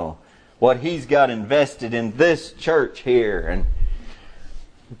 what He's got invested in this church here. And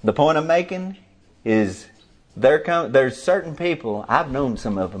the point I'm making is there's certain people, I've known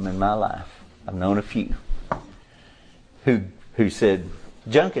some of them in my life. I've known a few who said,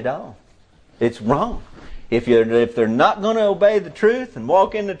 junk it all. It's wrong. If they're not going to obey the truth and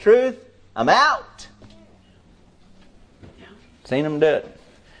walk in the truth, I'm out. Seen them do it.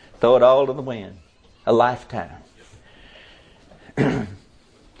 Throw it all to the wind. A lifetime.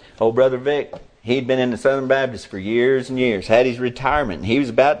 Old Brother Vic, he'd been in the Southern Baptist for years and years. Had his retirement. He was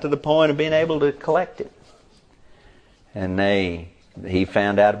about to the point of being able to collect it. And he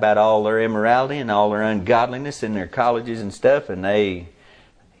found out about all their immorality and all their ungodliness in their colleges and stuff. And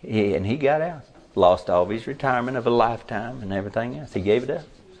he got out. Lost all of his retirement of a lifetime and everything else. He gave it up.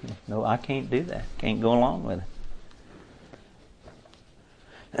 No, I can't do that. Can't go along with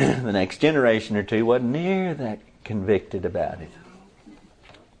it. The next generation or two wasn't near that convicted about it.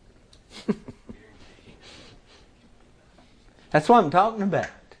 That's what I'm talking about.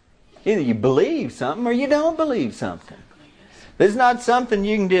 Either you believe something or you don't believe something. This is not something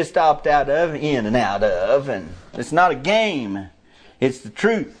you can just opt out of, in and out of. And it's not a game. It's the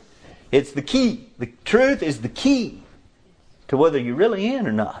truth. It's the key. The truth is the key to whether you're really in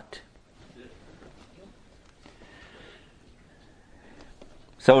or not.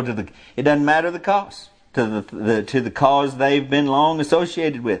 So it doesn't matter the cost. To the cause they've been long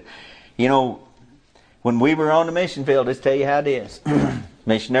associated with. You know, when we were on the mission field, let's tell you how it is.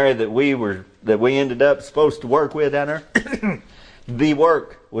 Missionary that we ended up supposed to work with down there, the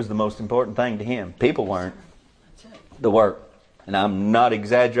work was the most important thing to him. People weren't. The work. And I'm not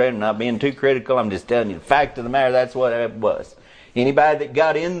exaggerating, I'm not being too critical, I'm just telling you the fact of the matter, that's what it was. Anybody that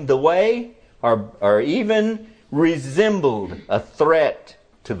got in the way or even resembled a threat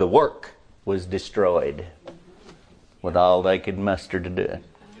to the work was destroyed with all they could muster to do it.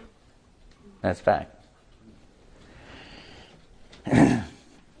 That's fact. And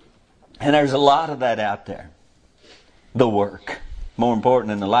there's a lot of that out there. The work. More important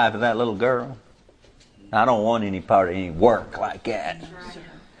than the life of that little girl. I don't want any part of any work like that.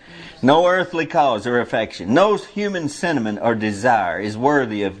 No earthly cause or affection, no human sentiment or desire is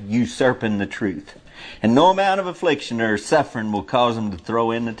worthy of usurping the truth. And no amount of affliction or suffering will cause them to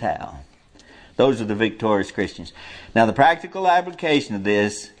throw in the towel. Those are the victorious Christians. Now the practical application of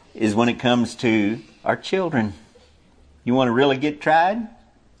this is when it comes to our children. You want to really get tried?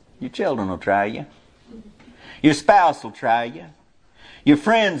 Your children will try you. Your spouse will try you. Your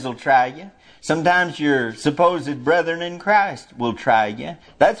friends will try you. Sometimes your supposed brethren in Christ will try you.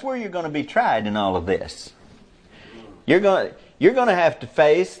 That's where you're going to be tried in all of this. You're going to have to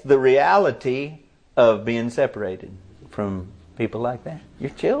face the reality of being separated from people like that. Your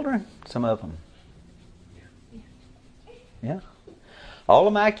children, some of them. Yeah. All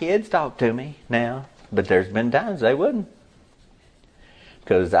of my kids talk to me now, but there's been times they wouldn't.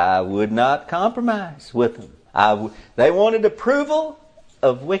 Because I would not compromise with them. They wanted approval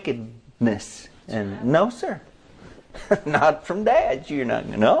of wickedness. And no, sir. Not from Dad. You're not.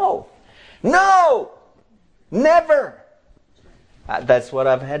 No. No! Never! That's what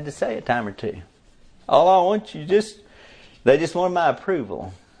I've had to say a time or two. All I want you they just wanted my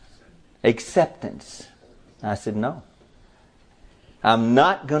approval. Acceptance. I said, no. I'm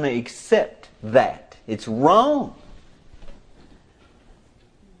not going to accept that. It's wrong.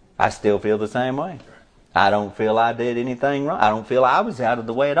 I still feel the same way. I don't feel I did anything wrong. I don't feel I was out of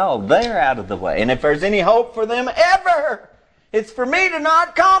the way at all. They're out of the way. And if there's any hope for them ever, it's for me to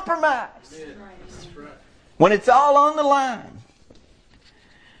not compromise. When it's all on the line.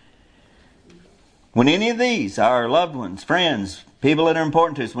 When any of these, our loved ones, friends, people that are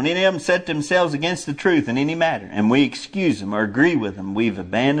important to us, when any of them set themselves against the truth in any matter, and we excuse them or agree with them, we've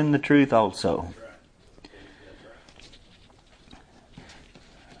abandoned the truth also.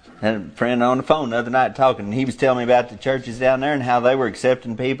 I had a friend on the phone the other night talking, and he was telling me about the churches down there and how they were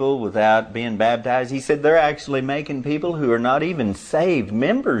accepting people without being baptized. He said they're actually making people who are not even saved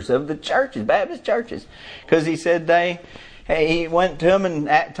members of the churches, Baptist churches. Because he said he went to them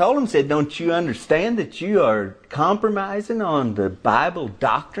and told them, said, don't you understand that you are compromising on the Bible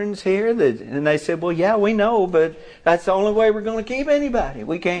doctrines here? And they said, well, yeah, we know, but that's the only way we're going to keep anybody.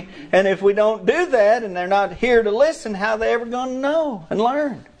 We can't. And if we don't do that and they're not here to listen, how are they ever going to know and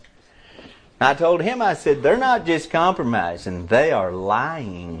learn? I told him, I said, they're not just compromising, they are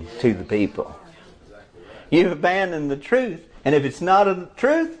lying to the people. You've abandoned the truth, and if it's not a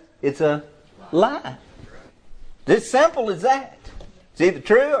truth, it's a lie. It's as simple as that. It's either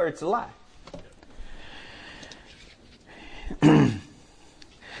true or it's a lie.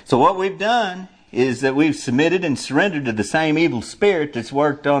 So what we've done is that we've submitted and surrendered to the same evil spirit that's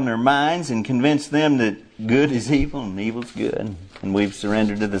worked on their minds and convinced them that good is evil and evil is good. And we've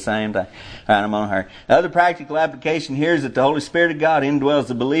surrendered to the same thing. All right, I'm on her. The other practical application here is that the Holy Spirit of God indwells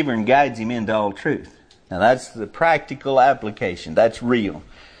the believer and guides him into all truth. Now that's the practical application. That's real.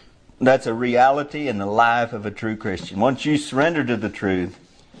 That's a reality in the life of a true Christian. Once you surrender to the truth,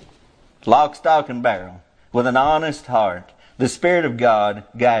 lock, stock, and barrel, with an honest heart, the Spirit of God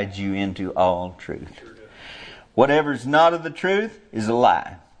guides you into all truth. Whatever's not of the truth is a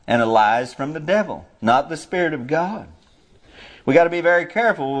lie. And a lie is from the devil, not the Spirit of God. We got to be very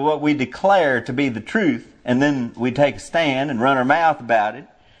careful with what we declare to be the truth, and then we take a stand and run our mouth about it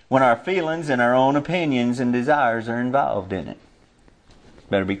when our feelings and our own opinions and desires are involved in it.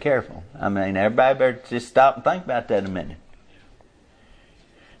 Better be careful. I mean, everybody better just stop and think about that a minute.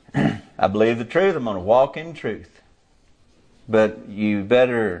 I believe the truth. I'm going to walk in truth. But you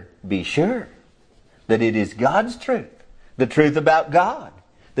better be sure that it is God's truth. The truth about God.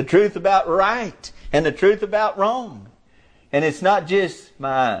 The truth about right. And the truth about wrong. And it's not just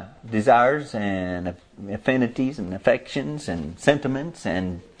my desires and affinities and affections and sentiments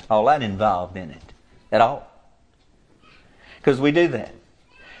and all that involved in it at all. Because we do that.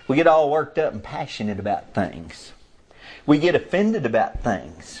 We get all worked up and passionate about things. We get offended about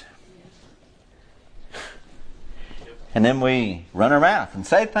things. And then we run our mouth and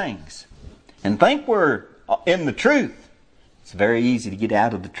say things and think we're in the truth. It's very easy to get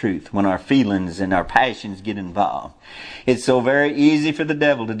out of the truth when our feelings and our passions get involved. It's so very easy for the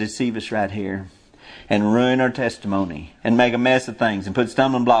devil to deceive us right here and ruin our testimony and make a mess of things and put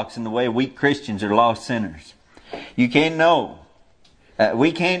stumbling blocks in the way of weak Christians or lost sinners. You can't know.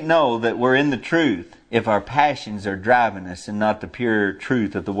 We can't know that we're in the truth if our passions are driving us and not the pure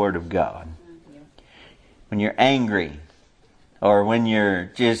truth of the Word of God. When you're angry or when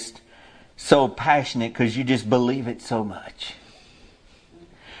you're just so passionate because you just believe it so much.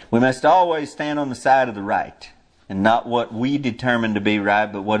 We must always stand on the side of the right and not what we determine to be right,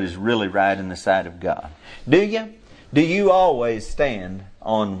 but what is really right in the sight of God. Do you? Do you always stand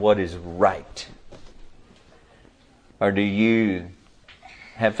on what is right? Or do you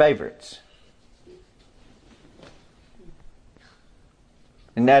have favorites?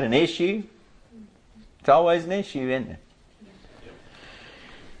 Isn't that an issue? It's always an issue, isn't it?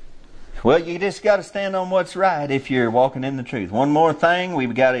 Well, you just got to stand on what's right if you're walking in the truth. One more thing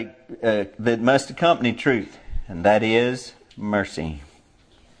we've got that must accompany truth, and that is mercy.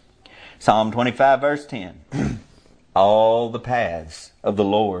 Psalm 25 verse 10. All the paths of the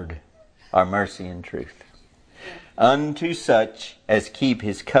Lord are mercy and truth, unto such as keep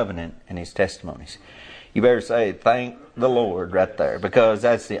His covenant and His testimonies. You better say, thank the Lord right there, because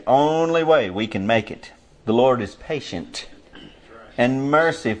that's the only way we can make it. The Lord is patient and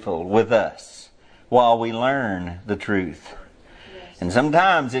merciful with us while we learn the truth. And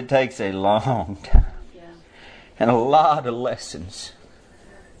sometimes it takes a long time and a lot of lessons.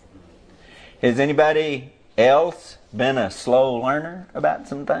 Has anybody else been a slow learner about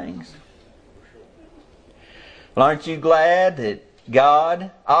some things? Well, aren't you glad that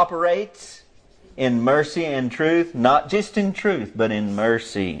God operates in mercy and truth? Not just in truth, but in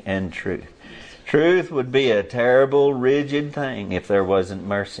mercy and truth. Truth would be a terrible, rigid thing if there wasn't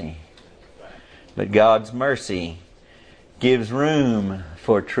mercy. But God's mercy gives room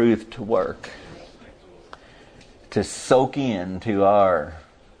for truth to work, to soak into our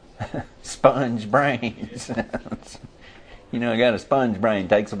sponge brains. You know, I got a sponge brain. It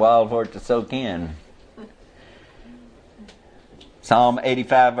takes a while for it to soak in. Psalm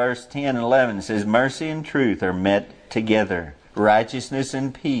 85 verse 10 and 11 says, mercy and truth are met together. Righteousness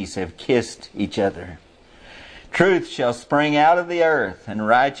and peace have kissed each other. Truth shall spring out of the earth, and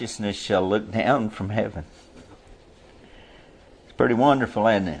righteousness shall look down from heaven. It's pretty wonderful,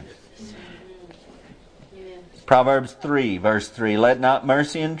 isn't it? Proverbs 3 verse 3, let not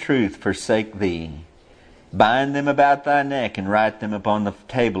mercy and truth forsake thee. Bind them about thy neck and write them upon the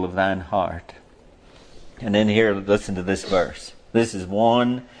table of thine heart. And then here, listen to this verse. This is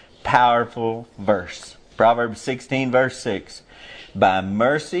one powerful verse. Proverbs 16 verse 6. By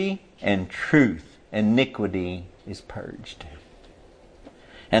mercy and truth iniquity is purged.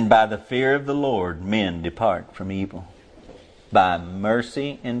 And by the fear of the Lord men depart from evil. By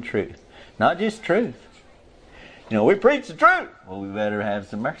mercy and truth. Not just truth. You know, we preach the truth. Well, we better have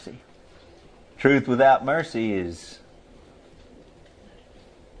some mercy. Truth without mercy is...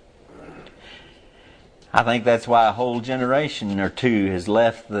 I think that's why a whole generation or two has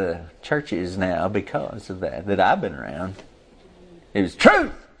left the churches now because of that I've been around. It was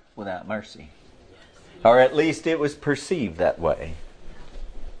truth without mercy. Or at least it was perceived that way.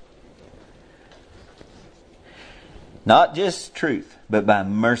 Not just truth, but by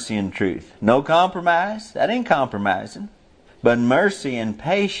mercy and truth. No compromise. That ain't compromising. But mercy and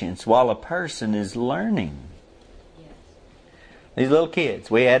patience while a person is learning. These little kids,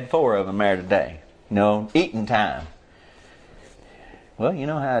 we had 4 of them there today. You know, eating time. Well, you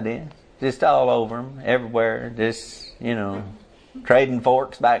know how it is. Just all over them, everywhere. Just, trading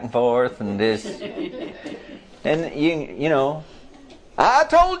forks back and forth and just... And, I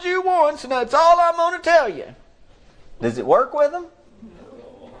told you once and that's all I'm going to tell you. Does it work with them?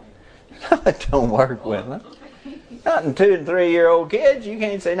 No, it don't work with them. Not in 2 and 3 year old kids. You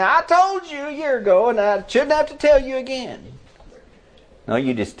can't say, now I told you a year ago and I shouldn't have to tell you again. No,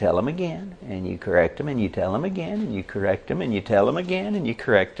 you just tell them again and you correct them and you tell them again and you correct them and you tell them again and you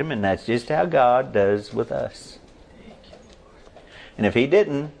correct them, and that's just how God does with us. And if He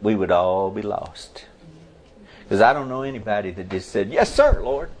didn't, we would all be lost. Because I don't know anybody that just said, yes sir,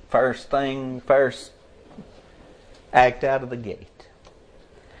 Lord, first act out of the gate.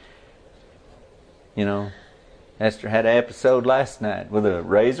 Esther had an episode last night with a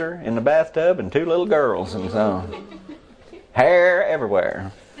razor in the bathtub and 2 little girls, and so hair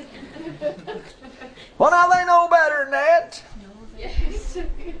everywhere. Well, now they know better than that. Yes.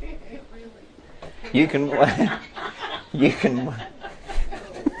 You can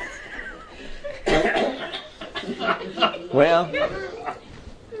well,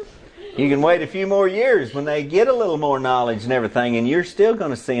 you can wait a few more years when they get a little more knowledge and everything, and you're still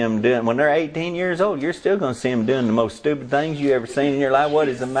going to see them doing, when they're 18 years old, you're still going to see them doing the most stupid things you ever seen in your life. What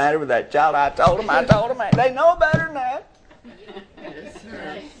is the matter with that child? I told them. They know better than that.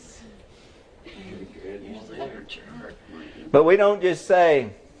 But we don't just say,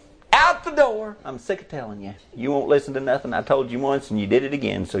 out the door. I'm sick of telling you. You won't listen to nothing. I told you once and you did it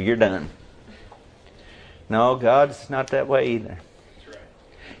again, so you're done. No, God's not that way either.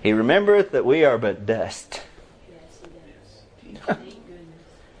 He remembereth that we are but dust.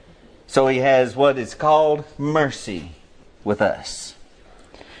 So He has what is called mercy with us.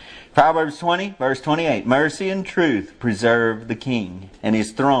 Proverbs 20, verse 28. Mercy and truth preserve the king, and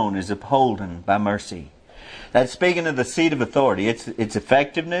his throne is upholden by mercy. That's speaking of the seat of authority. Its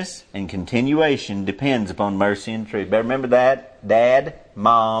effectiveness and continuation depends upon mercy and truth. Better remember that. Dad,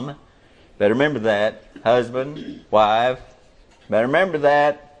 mom. Better remember that. Husband, wife. Better remember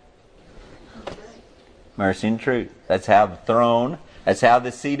that. Mercy and truth. That's how the throne, that's how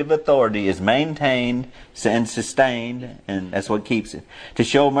the seat of authority is maintained and sustained, and that's what keeps it. To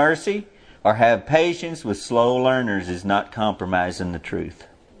show mercy or have patience with slow learners is not compromising the truth.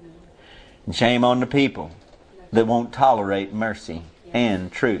 And shame on the people that won't tolerate mercy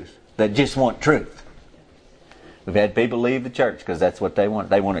and truth, that just want truth. We've had people leave the church because that's what they want.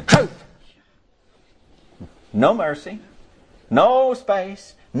 They wanted truth. No mercy, no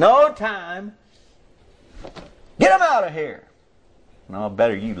space, no time. Get them out of here. No,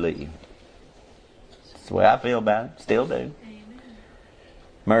 better you leave. That's the way I feel about it. Still do. Amen.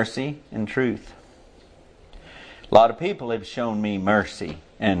 Mercy and truth. A lot of people have shown me mercy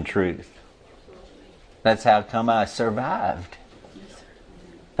and truth. That's how come I survived.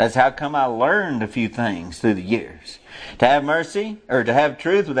 That's how come I learned a few things through the years. To have mercy, or to have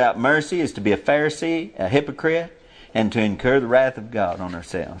truth without mercy, is to be a Pharisee, a hypocrite, and to incur the wrath of God on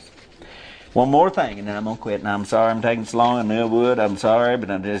ourselves. One more thing, and then I'm going to quit. And I'm sorry I'm taking so long. I knew I would. I'm sorry, but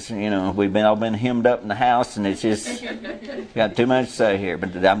I'm just, we've all been hemmed up in the house, and it's just got too much to say here.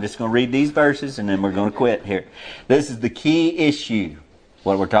 But I'm just going to read these verses, and then we're going to quit here. This is the key issue,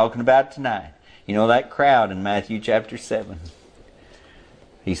 what we're talking about tonight. You know that crowd in Matthew chapter 7.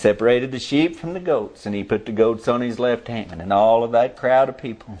 He separated the sheep from the goats, and He put the goats on His left hand, and all of that crowd of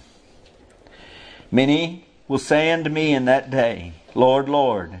people. Many will say unto me in that day, Lord,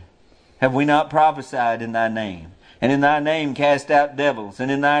 Lord, have we not prophesied in Thy name? And in Thy name cast out devils, and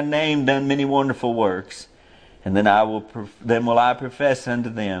in Thy name done many wonderful works? And then will I profess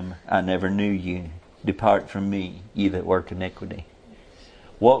unto them, I never knew you. Depart from me, ye that work iniquity.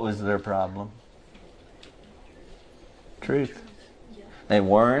 What was their problem? Truth. They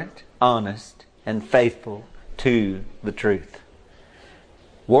weren't honest and faithful to the truth.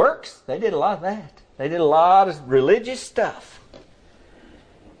 Works, they did a lot of that. They did a lot of religious stuff.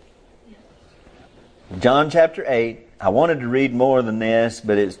 John chapter 8. I wanted to read more than this,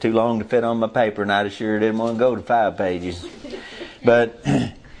 but it's too long to fit on my paper, and I sure didn't want to go to 5 pages. But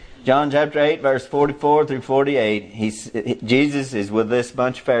John chapter 8, verse 44 through 48, Jesus is with this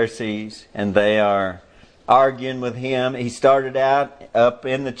bunch of Pharisees, and they are arguing with Him. He started out up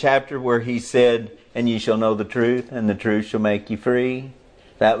in the chapter where He said, and ye shall know the truth, and the truth shall make you free.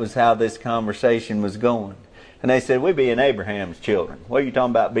 That was how this conversation was going. And they said, we being Abraham's children. What are you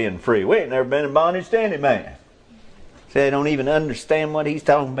talking about being free? We ain't never been in bondage to any man. So they don't even understand what He's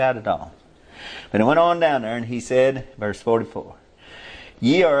talking about at all. But it went on down there, and He said, verse 44,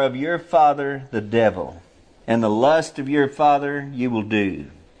 ye are of your father the devil, and the lust of your father you will do.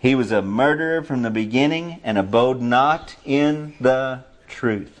 He was a murderer from the beginning, and abode not in the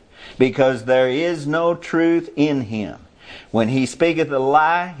truth, because there is no truth in him. When he speaketh a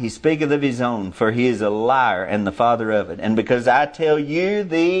lie, he speaketh of his own, for he is a liar and the father of it. And because I tell you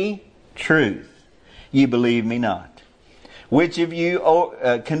the truth, ye believe me not. Which of you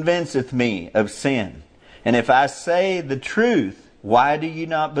convinceth me of sin? And if I say the truth, why do ye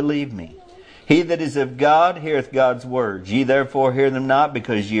not believe me? He that is of God heareth God's words. Ye therefore hear them not,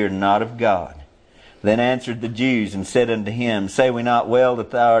 because ye are not of God. Then answered the Jews and said unto him, Say we not well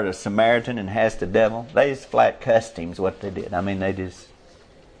that thou art a Samaritan and hast a devil? They just flat cussed him is what they did. I mean, they just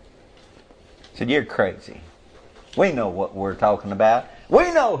said, You're crazy. We know what we're talking about.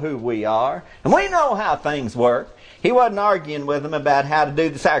 We know who we are. And we know how things work. He wasn't arguing with them about how to do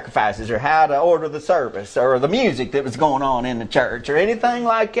the sacrifices or how to order the service or the music that was going on in the church or anything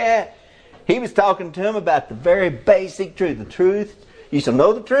like that. He was talking to them about the very basic truth. The truth, you shall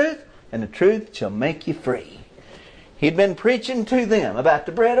know the truth, and the truth shall make you free. He'd been preaching to them about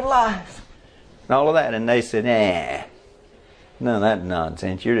the bread of life and all of that. And they said, none of that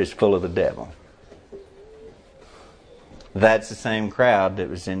nonsense. You're just full of the devil. That's the same crowd that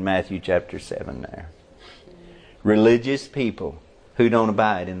was in Matthew chapter 7 there. Religious people who don't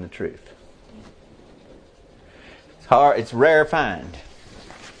abide in the truth. It's hard. It's rare to find.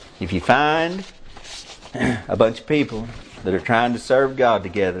 If you find a bunch of people that are trying to serve God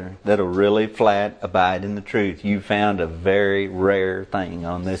together that'll really flat abide in the truth, you found a very rare thing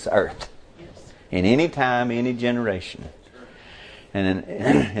on this earth. In any time, any generation. And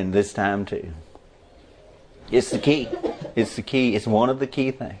in this time too. It's the key. It's the key. It's one of the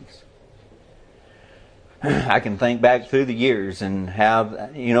key things. I can think back through the years and how,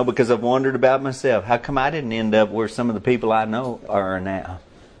 because I've wondered about myself, how come I didn't end up where some of the people I know are now,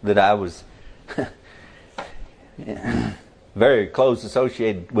 that I was very close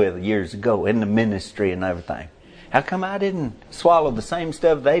associated with years ago in the ministry and everything. How come I didn't swallow the same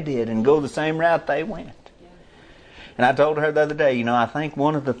stuff they did and go the same route they went? And I told her the other day, I think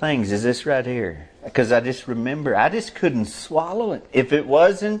one of the things is this right here. Because I just remember, I just couldn't swallow it. If it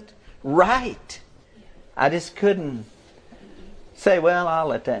wasn't right, I just couldn't say, well, I'll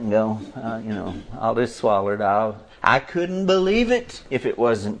let that go. I'll just swallow it. I couldn't believe it if it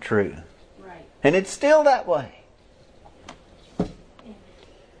wasn't true. Right. And it's still that way.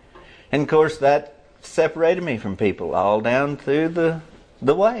 And of course that separated me from people all down through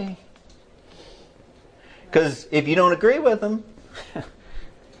the way. Because if you don't agree with them,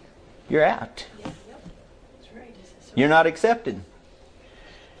 you're out. That's right. You're not accepted.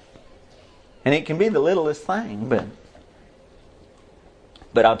 And it can be the littlest thing,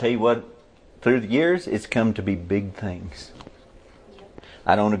 but I'll tell you what, through the years, it's come to be big things.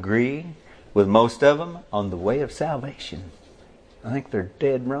 I don't agree with most of them on the way of salvation. I think they're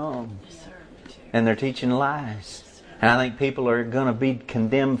dead wrong. Yes, sir. And they're teaching lies. And I think people are going to be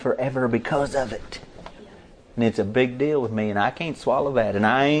condemned forever because of it. And it's a big deal with me, and I can't swallow that. And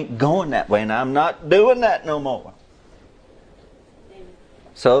I ain't going that way, and I'm not doing that no more.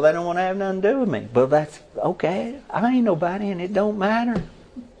 So they don't want to have nothing to do with me. But that's okay. I ain't nobody, and it don't matter.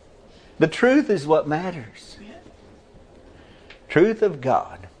 The truth is what matters. Truth of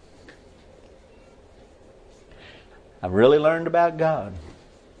God. I've really learned about God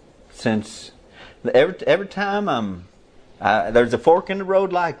since every time there's a fork in the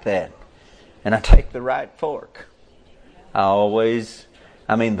road like that, and I take the right fork.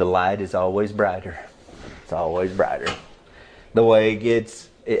 The light is always brighter. It's always brighter. The way it gets,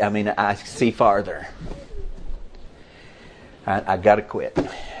 I see farther. I got to quit.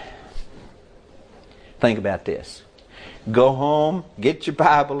 Think about this. Go home, get your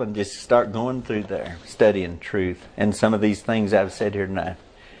Bible, and just start going through there, studying truth. And some of these things I've said here tonight.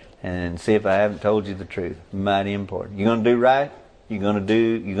 And see if I haven't told you the truth. Mighty important. You're going to do right. You're going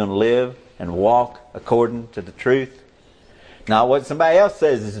to live and walk according to the truth. Not what somebody else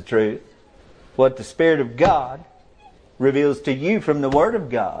says is the truth. What the Spirit of God reveals to you from the Word of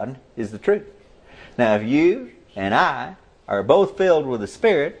God is the truth. Now, if you and I are both filled with the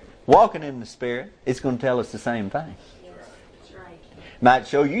Spirit, walking in the Spirit, it's going to tell us the same thing. Yes, that's right. Might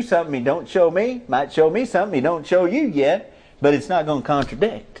show you something He don't show me. Might show me something He don't show you yet. But it's not going to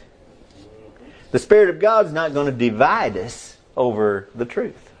contradict. The Spirit of God is not going to divide us over the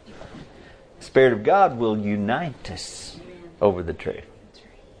truth. The Spirit of God will unite us over the truth.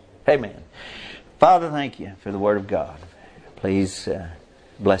 Amen. Father, thank you for the Word of God. Please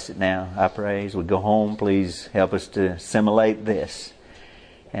bless it now, I pray. As we go home, please help us to assimilate this.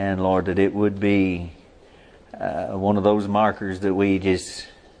 And Lord, that it would be one of those markers that we just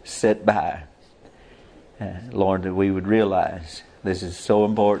sit by. Lord, that we would realize this is so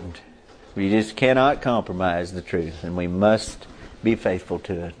important. We just cannot compromise the truth, and we must Be faithful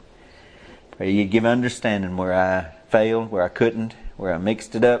to it. Pray you give understanding where I failed, where I couldn't, where I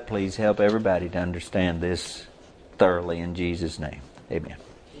mixed it up. Please help everybody to understand this thoroughly in Jesus' name. Amen.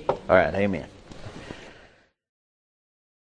 All right, amen.